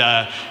 And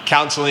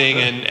counseling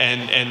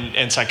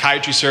and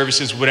psychiatry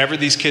services, whatever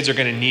these kids are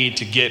going to need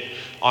to get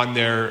on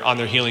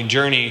their healing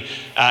journey,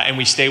 and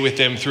we stay with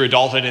them through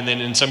adulthood, and then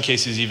in some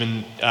cases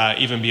even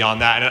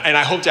beyond that. And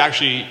I hope to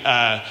actually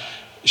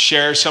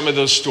share some of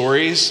those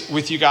stories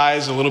with you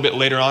guys a little bit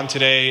later on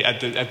today at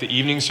the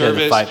evening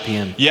service. Yeah, the 5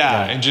 p.m.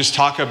 Yeah, and just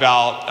talk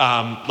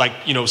about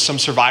some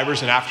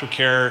survivors in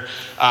aftercare.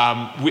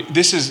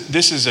 This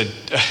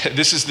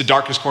is the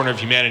darkest corner of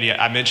humanity.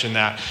 I mentioned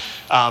that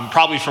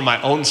probably for my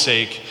own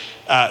sake.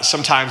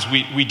 Sometimes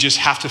we just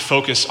have to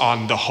focus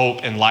on the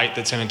hope and light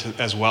that's in it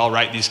as well,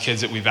 right? These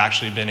kids that we've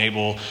actually been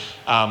able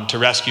to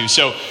rescue.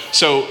 So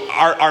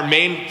our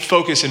main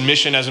focus and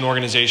mission as an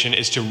organization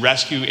is to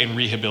rescue and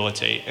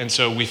rehabilitate. And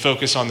so we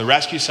focus on the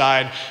rescue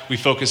side. We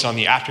focus on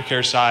the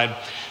aftercare side.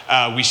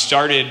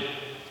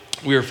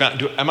 We were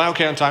founded. Am I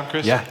okay on time,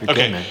 Chris? Yeah, you're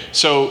okay. good, man.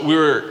 So we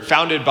were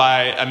founded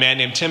by a man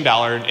named Tim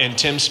Ballard, and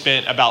Tim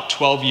spent about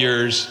 12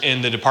 years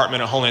in the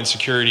Department of Homeland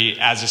Security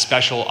as a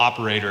special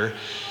operator.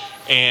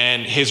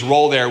 And his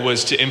role there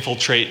was to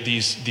infiltrate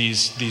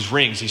these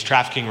rings, these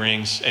trafficking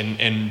rings,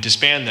 and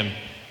disband them.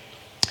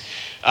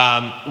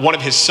 One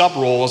of his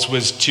sub-roles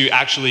was to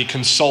actually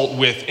consult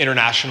with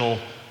international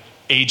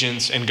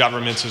agents and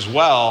governments as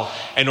well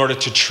in order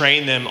to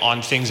train them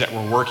on things that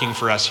were working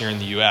for us here in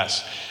the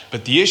U.S.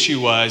 But the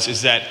issue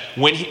is that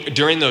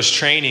during those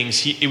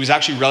trainings, it was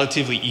actually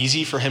relatively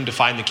easy for him to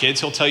find the kids.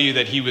 He'll tell you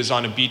that he was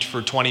on a beach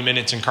for 20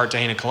 minutes in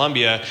Cartagena,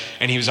 Colombia,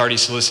 and he was already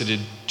solicited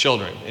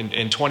children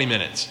in 20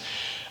 minutes.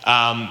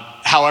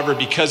 However,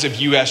 because of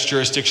U.S.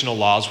 jurisdictional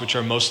laws, which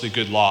are mostly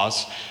good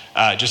laws,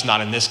 just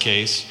not in this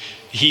case,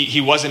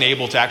 he wasn't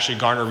able to actually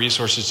garner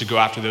resources to go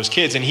after those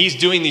kids. And he's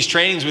doing these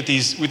trainings with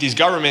these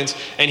governments,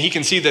 and he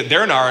can see that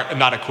they're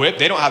not equipped.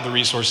 They don't have the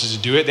resources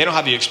to do it. They don't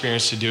have the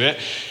experience to do it.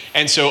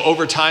 And so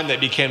over time,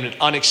 that became an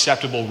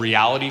unacceptable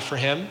reality for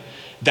him,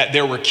 that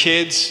there were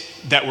kids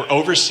that were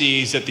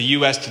overseas that the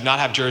U.S. did not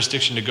have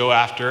jurisdiction to go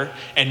after,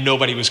 and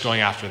nobody was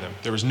going after them.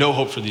 There was no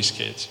hope for these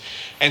kids.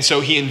 And so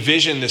he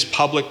envisioned this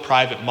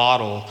public-private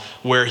model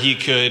where he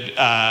could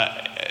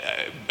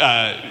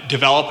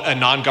develop a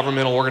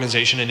non-governmental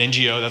organization, an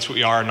NGO, that's what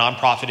we are, a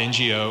nonprofit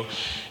NGO,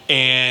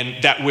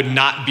 and that would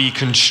not be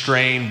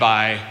constrained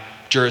by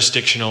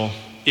jurisdictional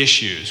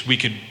issues. We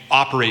could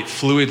operate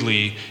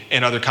fluidly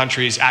in other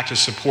countries, act as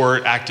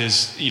support, act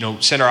as,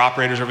 send our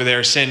operators over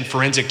there, send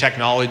forensic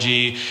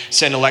technology,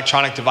 send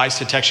electronic device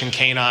detection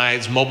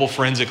canines, mobile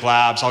forensic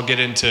labs. I'll get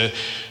into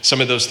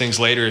some of those things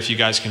later if you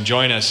guys can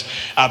join us.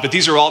 But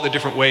these are all the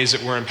different ways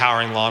that we're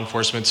empowering law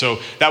enforcement. So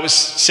that was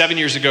 7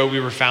 years ago we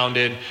were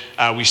founded.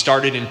 We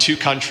started in 2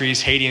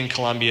 countries, Haiti and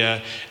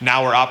Colombia.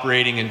 Now we're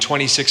operating in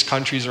 26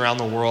 countries around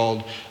the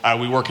world.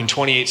 We work in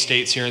 28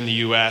 states here in the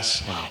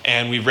US. Wow.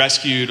 And we've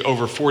rescued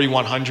over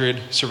 4,100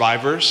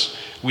 survivors.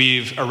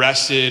 We've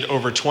arrested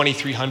over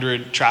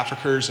 2,300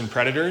 traffickers and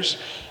predators,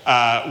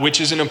 which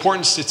is an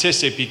important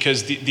statistic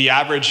because the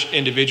average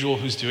individual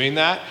who's doing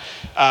that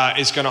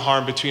is going to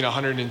harm between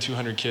 100 and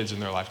 200 kids in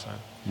their lifetime.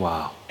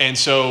 Wow. And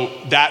so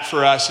that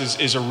for us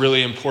is a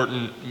really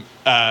important,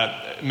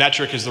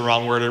 metric is the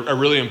wrong word, a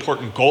really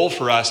important goal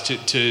for us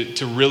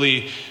to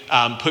really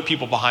put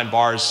people behind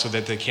bars so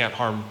that they can't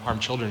harm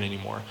children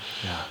anymore.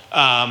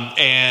 Yeah.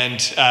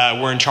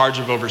 And we're in charge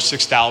of over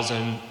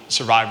 6,000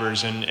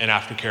 survivors in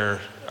aftercare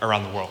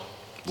around the world.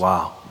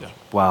 Wow. Yeah.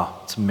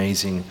 Wow. It's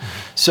amazing.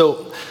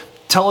 So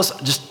tell us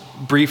just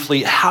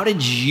briefly, how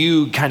did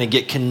you kind of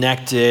get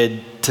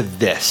connected to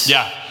this?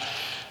 Yeah.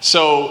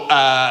 So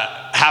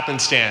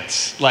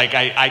happenstance, like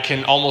I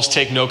can almost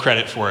take no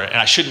credit for it, and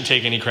I shouldn't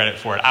take any credit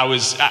for it.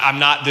 I'm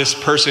not this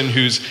person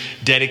who's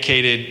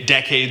dedicated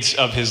decades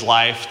of his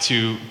life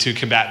to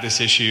combat this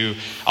issue,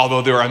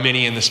 although there are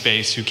many in the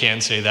space who can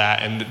say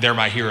that, and they're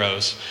my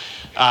heroes.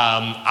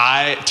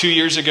 2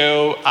 years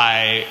ago,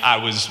 I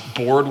was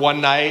bored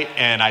one night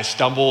and I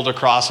stumbled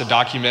across a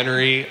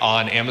documentary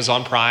on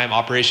Amazon Prime,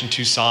 Operation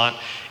Toussaint.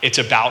 It's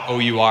about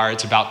OUR.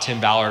 It's about Tim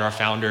Ballard, our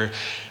founder.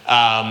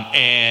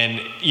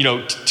 And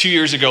 2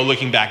 years ago,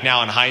 looking back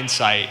now in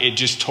hindsight, it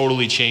just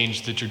totally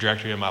changed the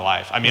trajectory of my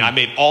life. I mean, I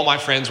made all my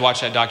friends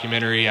watch that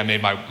documentary. I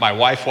made my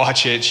wife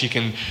watch it. She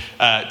can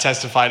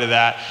testify to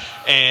that.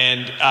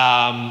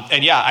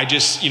 And yeah, I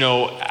just,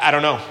 I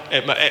don't know.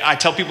 I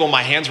tell people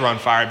my hands were on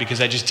fire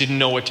because I just didn't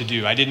know what to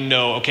do. I didn't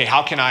know, okay,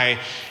 how can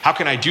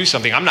I do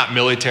something? I'm not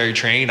military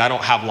trained. I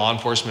don't have law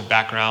enforcement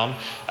background.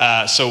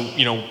 So,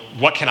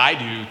 what can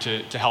I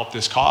do to help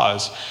this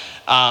cause?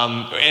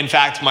 In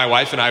fact, my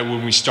wife and I,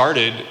 when we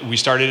started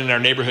in our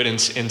neighborhood in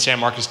San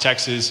Marcos,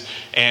 Texas,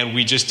 and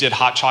we just did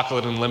hot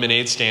chocolate and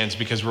lemonade stands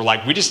because we're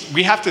like,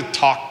 we have to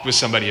talk with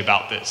somebody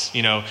about this.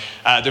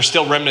 There's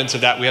still remnants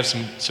of that. We have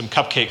some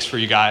cupcakes for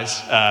you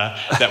guys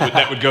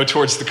that would go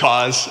towards the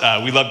cause.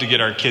 We love to get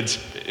our kids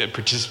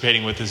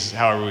participating with us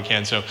however we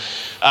can. So,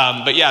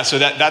 but yeah, so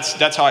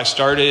that's how I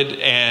started.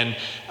 And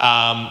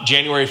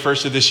January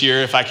 1st of this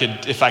year, if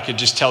I could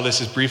just tell this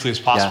as briefly as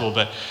possible,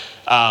 but.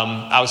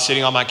 I was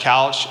sitting on my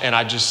couch and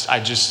I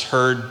just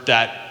heard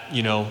that,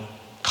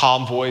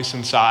 calm voice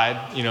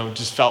inside,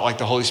 just felt like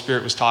the Holy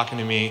Spirit was talking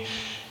to me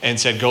and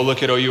said, go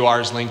look at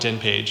OUR's LinkedIn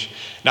page.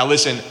 Now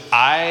listen,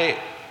 I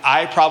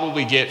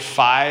probably get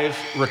 5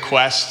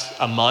 requests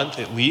a month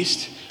at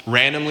least,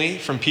 randomly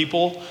from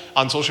people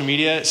on social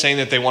media saying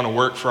that they want to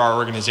work for our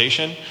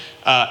organization.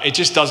 It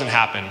just doesn't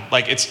happen.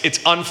 Like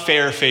it's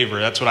unfair favor.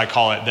 That's what I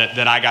call it,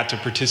 that I got to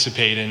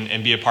participate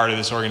and be a part of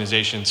this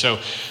organization. So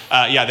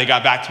yeah, they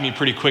got back to me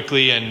pretty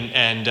quickly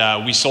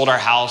and we sold our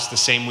house the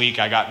same week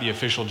I got the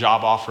official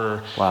job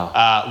offer.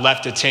 Wow.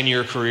 Left a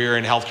 10-year career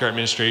in healthcare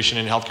administration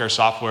and healthcare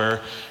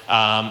software.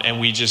 And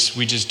we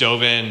just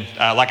dove in.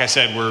 Like I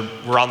said,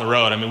 we're on the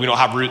road. I mean, we don't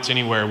have roots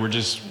anywhere. We're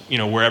just,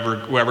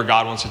 wherever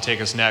God wants to take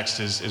us next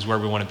is where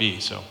we want to be.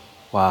 So.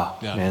 Wow,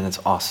 yeah. Man, that's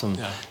awesome.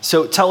 Yeah.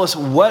 So tell us,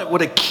 what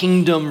would a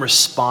kingdom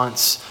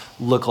response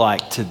look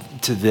like to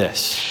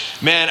this?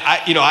 Man,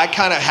 I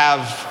kind of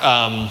have,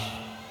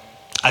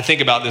 I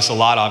think about this a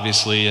lot,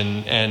 obviously,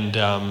 and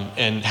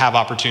have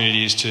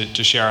opportunities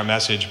to share our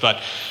message. But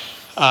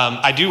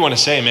I do want to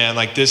say, man,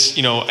 like this,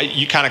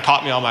 you kind of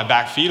caught me on my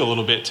back feet a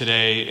little bit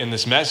today in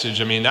this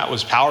message. I mean, that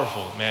was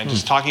powerful, man.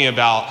 Just talking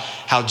about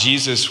how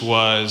Jesus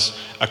was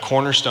a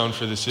cornerstone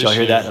for this issue. Did y'all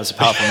hear that? That was a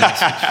powerful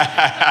message.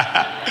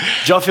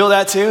 Did y'all feel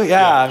that too?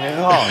 Yeah. I mean,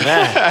 oh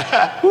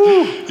man.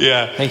 Woo.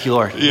 Yeah. Thank you,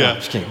 Lord. Yeah. No,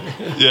 just kidding.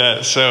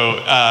 Yeah. So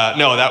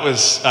no, that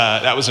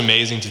was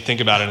amazing to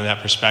think about it in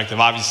that perspective.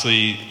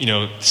 Obviously,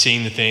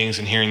 seeing the things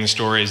and hearing the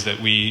stories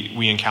that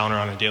we encounter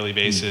on a daily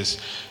basis,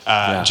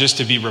 just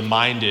to be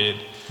reminded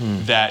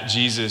that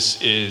Jesus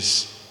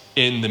is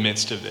in the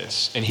midst of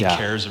this and he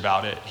cares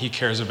about it. He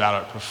cares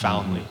about it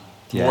profoundly,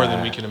 more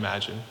than we can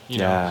imagine.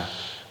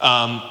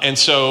 And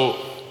so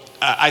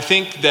I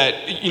think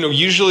that,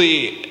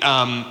 usually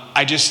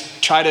I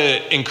just try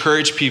to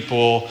encourage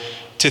people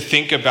to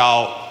think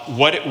about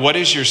what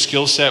is your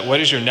skill set, what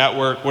is your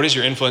network, what is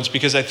your influence,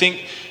 because I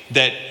think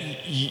that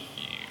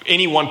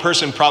any one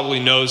person probably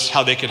knows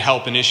how they could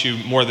help an issue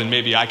more than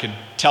maybe I could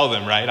tell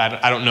them, right?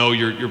 I don't know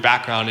your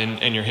background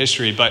and your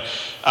history, but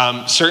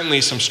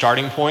certainly some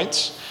starting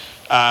points.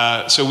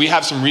 So we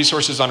have some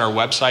resources on our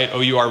website,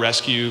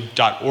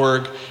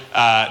 OURrescue.org.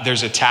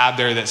 There's a tab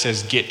there that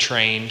says Get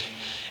Trained.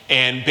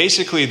 And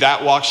basically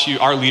that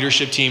our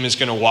leadership team is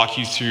going to walk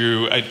you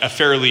through a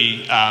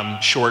fairly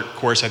short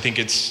course. I think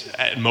it's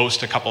at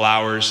most a couple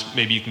hours.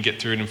 Maybe you can get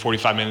through it in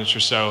 45 minutes or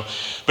so.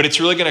 But it's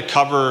really going to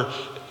cover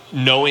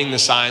knowing the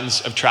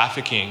signs of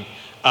trafficking.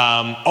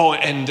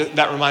 And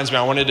that reminds me,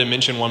 I wanted to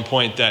mention one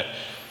point that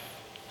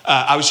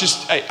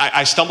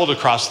I stumbled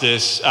across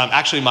this.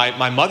 Actually,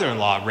 my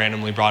mother-in-law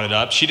randomly brought it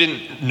up. She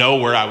didn't know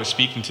where I was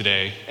speaking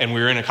today, and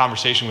we were in a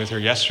conversation with her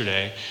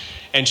yesterday.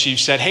 And she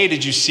said, "Hey,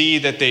 did you see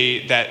that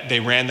they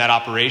ran that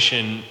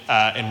operation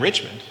in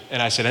Richmond?"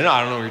 And I said, "No,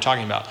 I don't know what you're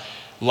talking about."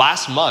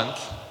 Last month,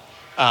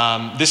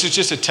 this is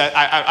just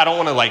I don't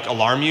want to like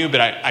alarm you, but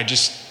I'm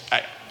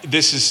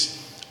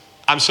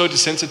so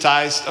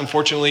desensitized,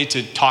 unfortunately,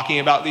 to talking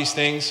about these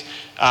things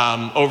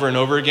over and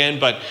over again.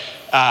 But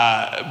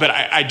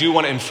I do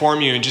want to inform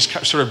you and just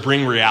sort of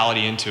bring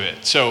reality into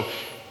it. So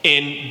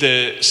in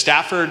the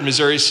Stafford,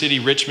 Missouri City,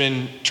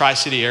 Richmond,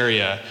 Tri-City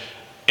area,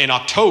 in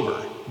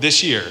October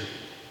this year,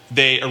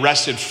 they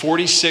arrested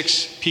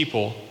 46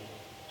 people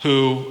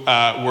who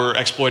were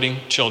exploiting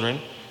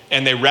children,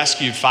 and they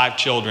rescued 5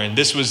 children.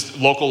 This was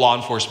local law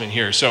enforcement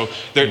here. So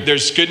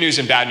there's good news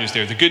and bad news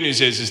there. The good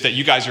news is that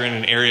you guys are in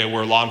an area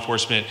where law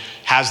enforcement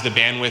has the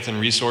bandwidth and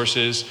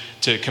resources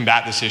to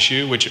combat this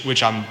issue,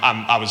 which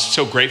I was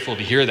so grateful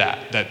to hear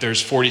that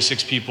there's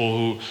 46 people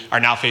who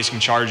are now facing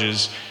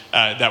charges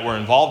that were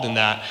involved in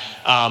that.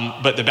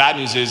 But the bad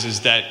news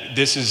is that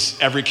this is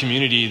every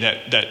community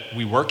that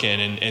we work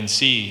in and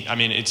see. I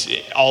mean, it's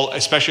all,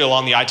 especially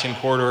along the I-10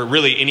 corridor,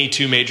 really any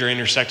 2 major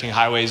intersecting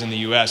highways in the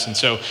U.S. And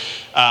so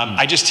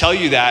I just tell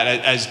you that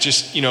as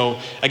just,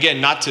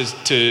 again, not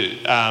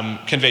to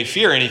convey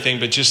fear or anything,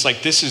 but just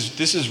like this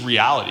is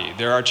reality.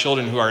 There are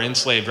children who are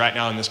enslaved right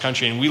now in this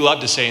country, and we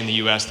love to say in the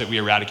U.S. that we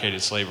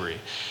eradicated slavery.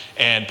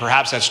 And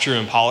perhaps that's true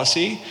in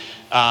policy,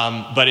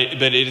 but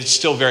it is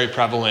still very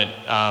prevalent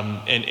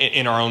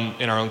in our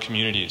own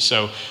communities.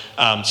 So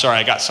sorry,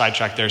 I got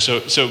sidetracked there.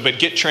 But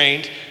get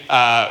trained.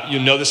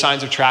 You'll know the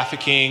signs of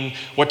trafficking,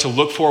 what to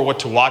look for, what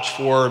to watch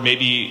for.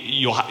 Maybe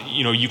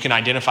you can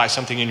identify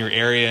something in your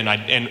area,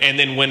 and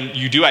then when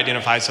you do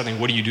identify something,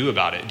 what do you do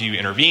about it? Do you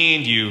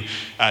intervene? Do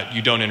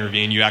you don't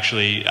intervene? You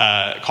actually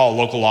call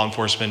local law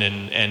enforcement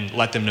and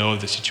let them know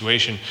of the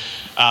situation.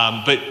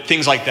 But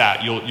things like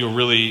that, you'll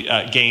really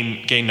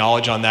gain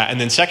knowledge on that. And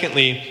then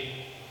secondly,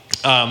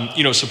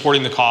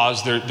 supporting the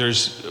cause.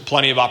 There's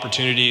plenty of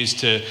opportunities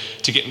to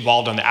get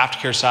involved on the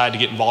aftercare side, to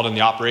get involved on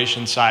the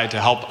operations side, to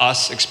help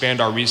us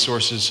expand our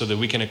resources so that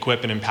we can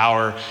equip and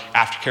empower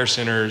aftercare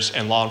centers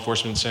and law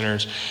enforcement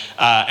centers.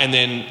 And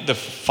then the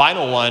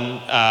final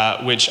one,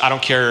 which I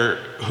don't care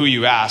who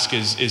you ask,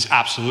 is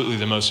absolutely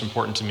the most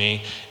important to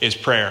me, is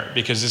prayer,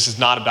 because this is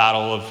not a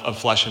battle of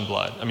flesh and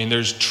blood. I mean,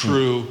 there's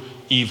true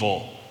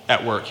evil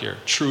at work here,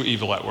 true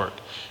evil at work.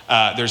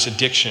 There's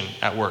addiction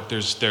at work.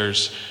 There's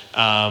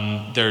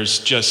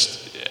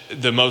just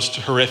the most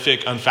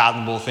horrific,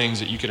 unfathomable things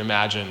that you could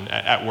imagine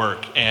at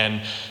work,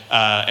 and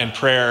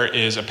prayer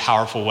is a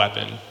powerful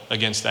weapon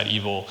against that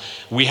evil.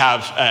 We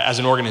have, as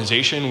an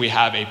organization, we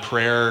have a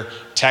prayer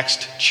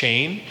text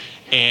chain,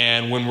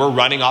 and when we're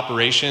running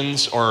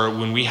operations or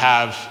when we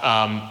have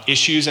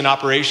issues in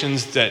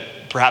operations that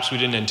perhaps we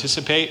didn't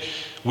anticipate,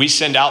 we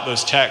send out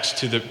those texts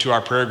to our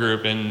prayer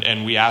group,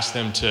 and we ask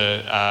them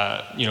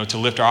to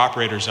lift our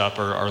operators up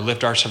or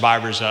lift our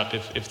survivors up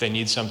if they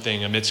need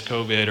something amidst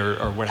COVID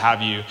or what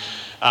have you.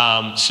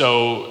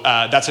 So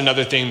that's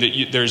another thing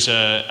that there's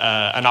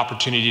an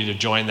opportunity to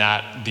join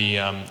that.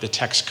 The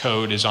text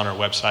code is on our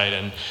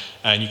website,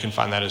 and you can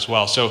find that as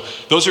well. So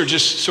those are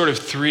just sort of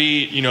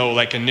 3,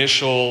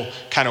 initial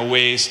kind of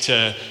ways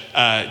to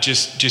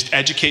just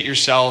educate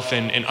yourself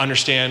and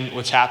understand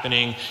what's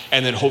happening,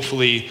 and then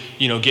hopefully,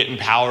 get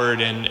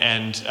empowered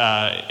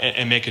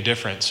and make a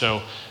difference.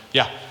 So,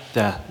 yeah.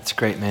 Yeah, that's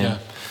great, man.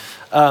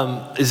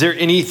 Yeah. Is there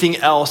anything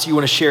else you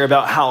want to share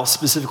about how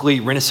specifically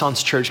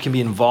Renaissance Church can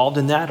be involved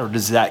in that, or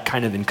does that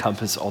kind of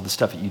encompass all the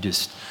stuff that you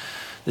just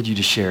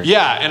shared?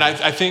 Yeah, and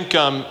I think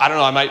I don't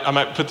know. I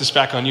might put this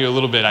back on you a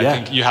little bit. I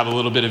think you have a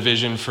little bit of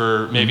vision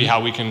for maybe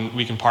how we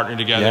can partner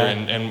together,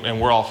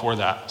 and we're all for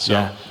that. So,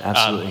 yeah,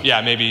 absolutely.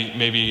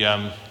 Maybe.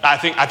 I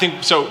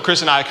think so.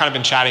 Chris and I have kind of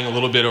been chatting a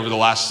little bit over the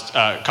last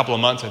couple of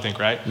months, I think,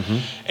 right? Mm-hmm.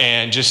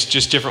 And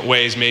just different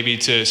ways maybe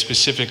to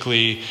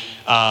specifically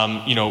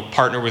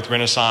partner with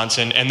Renaissance,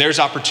 and there's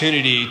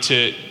opportunity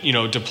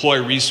to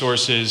deploy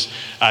resources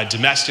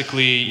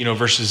domestically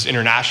versus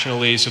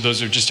internationally. So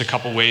those are just a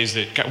couple ways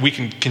that we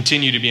can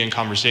continue to be in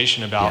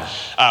conversation about.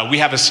 Yeah. We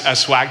have a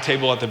swag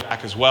table at the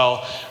back as well.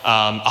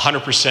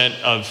 100%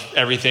 of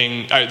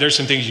everything. There's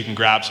some things you can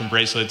grab, some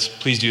bracelets.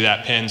 Please do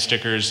that. Pins,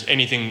 stickers,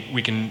 anything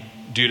we can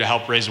do to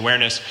help raise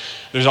awareness.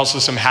 There's also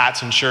some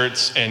hats and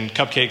shirts and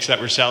cupcakes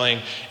that we're selling,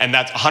 and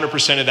that's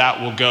 100% of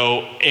that will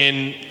go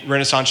in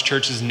Renaissance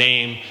Church's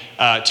name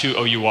to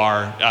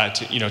OUR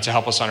to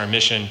help us on our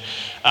mission.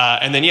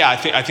 And then I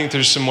think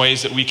there's some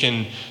ways that we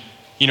can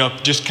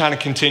just kind of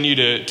continue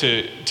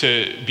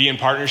to be in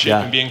partnership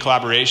Yeah. and be in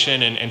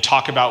collaboration and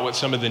talk about what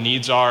some of the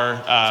needs are,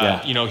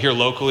 here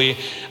locally.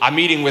 I'm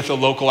meeting with a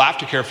local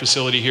aftercare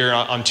facility here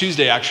on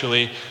Tuesday,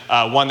 actually,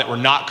 one that we're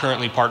not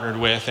currently partnered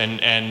with.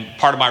 And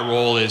part of my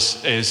role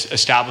is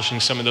establishing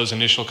some of those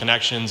initial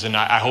connections. And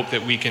I hope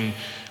that we can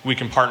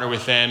partner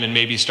with them and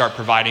maybe start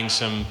providing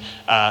some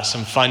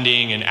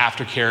funding and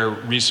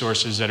aftercare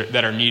resources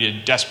that are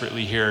needed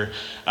desperately here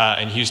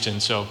in Houston.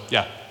 So,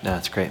 yeah. No,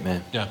 that's great,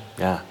 man.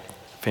 Yeah.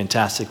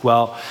 Fantastic.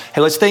 Well, hey,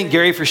 let's thank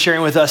Gary for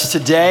sharing with us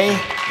today.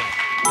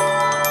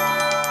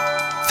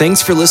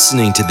 Thanks for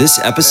listening to this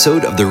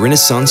episode of the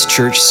Renaissance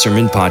Church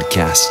Sermon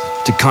Podcast.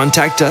 To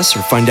contact us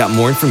or find out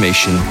more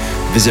information,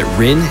 visit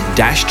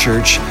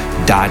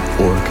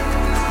ren-church.org.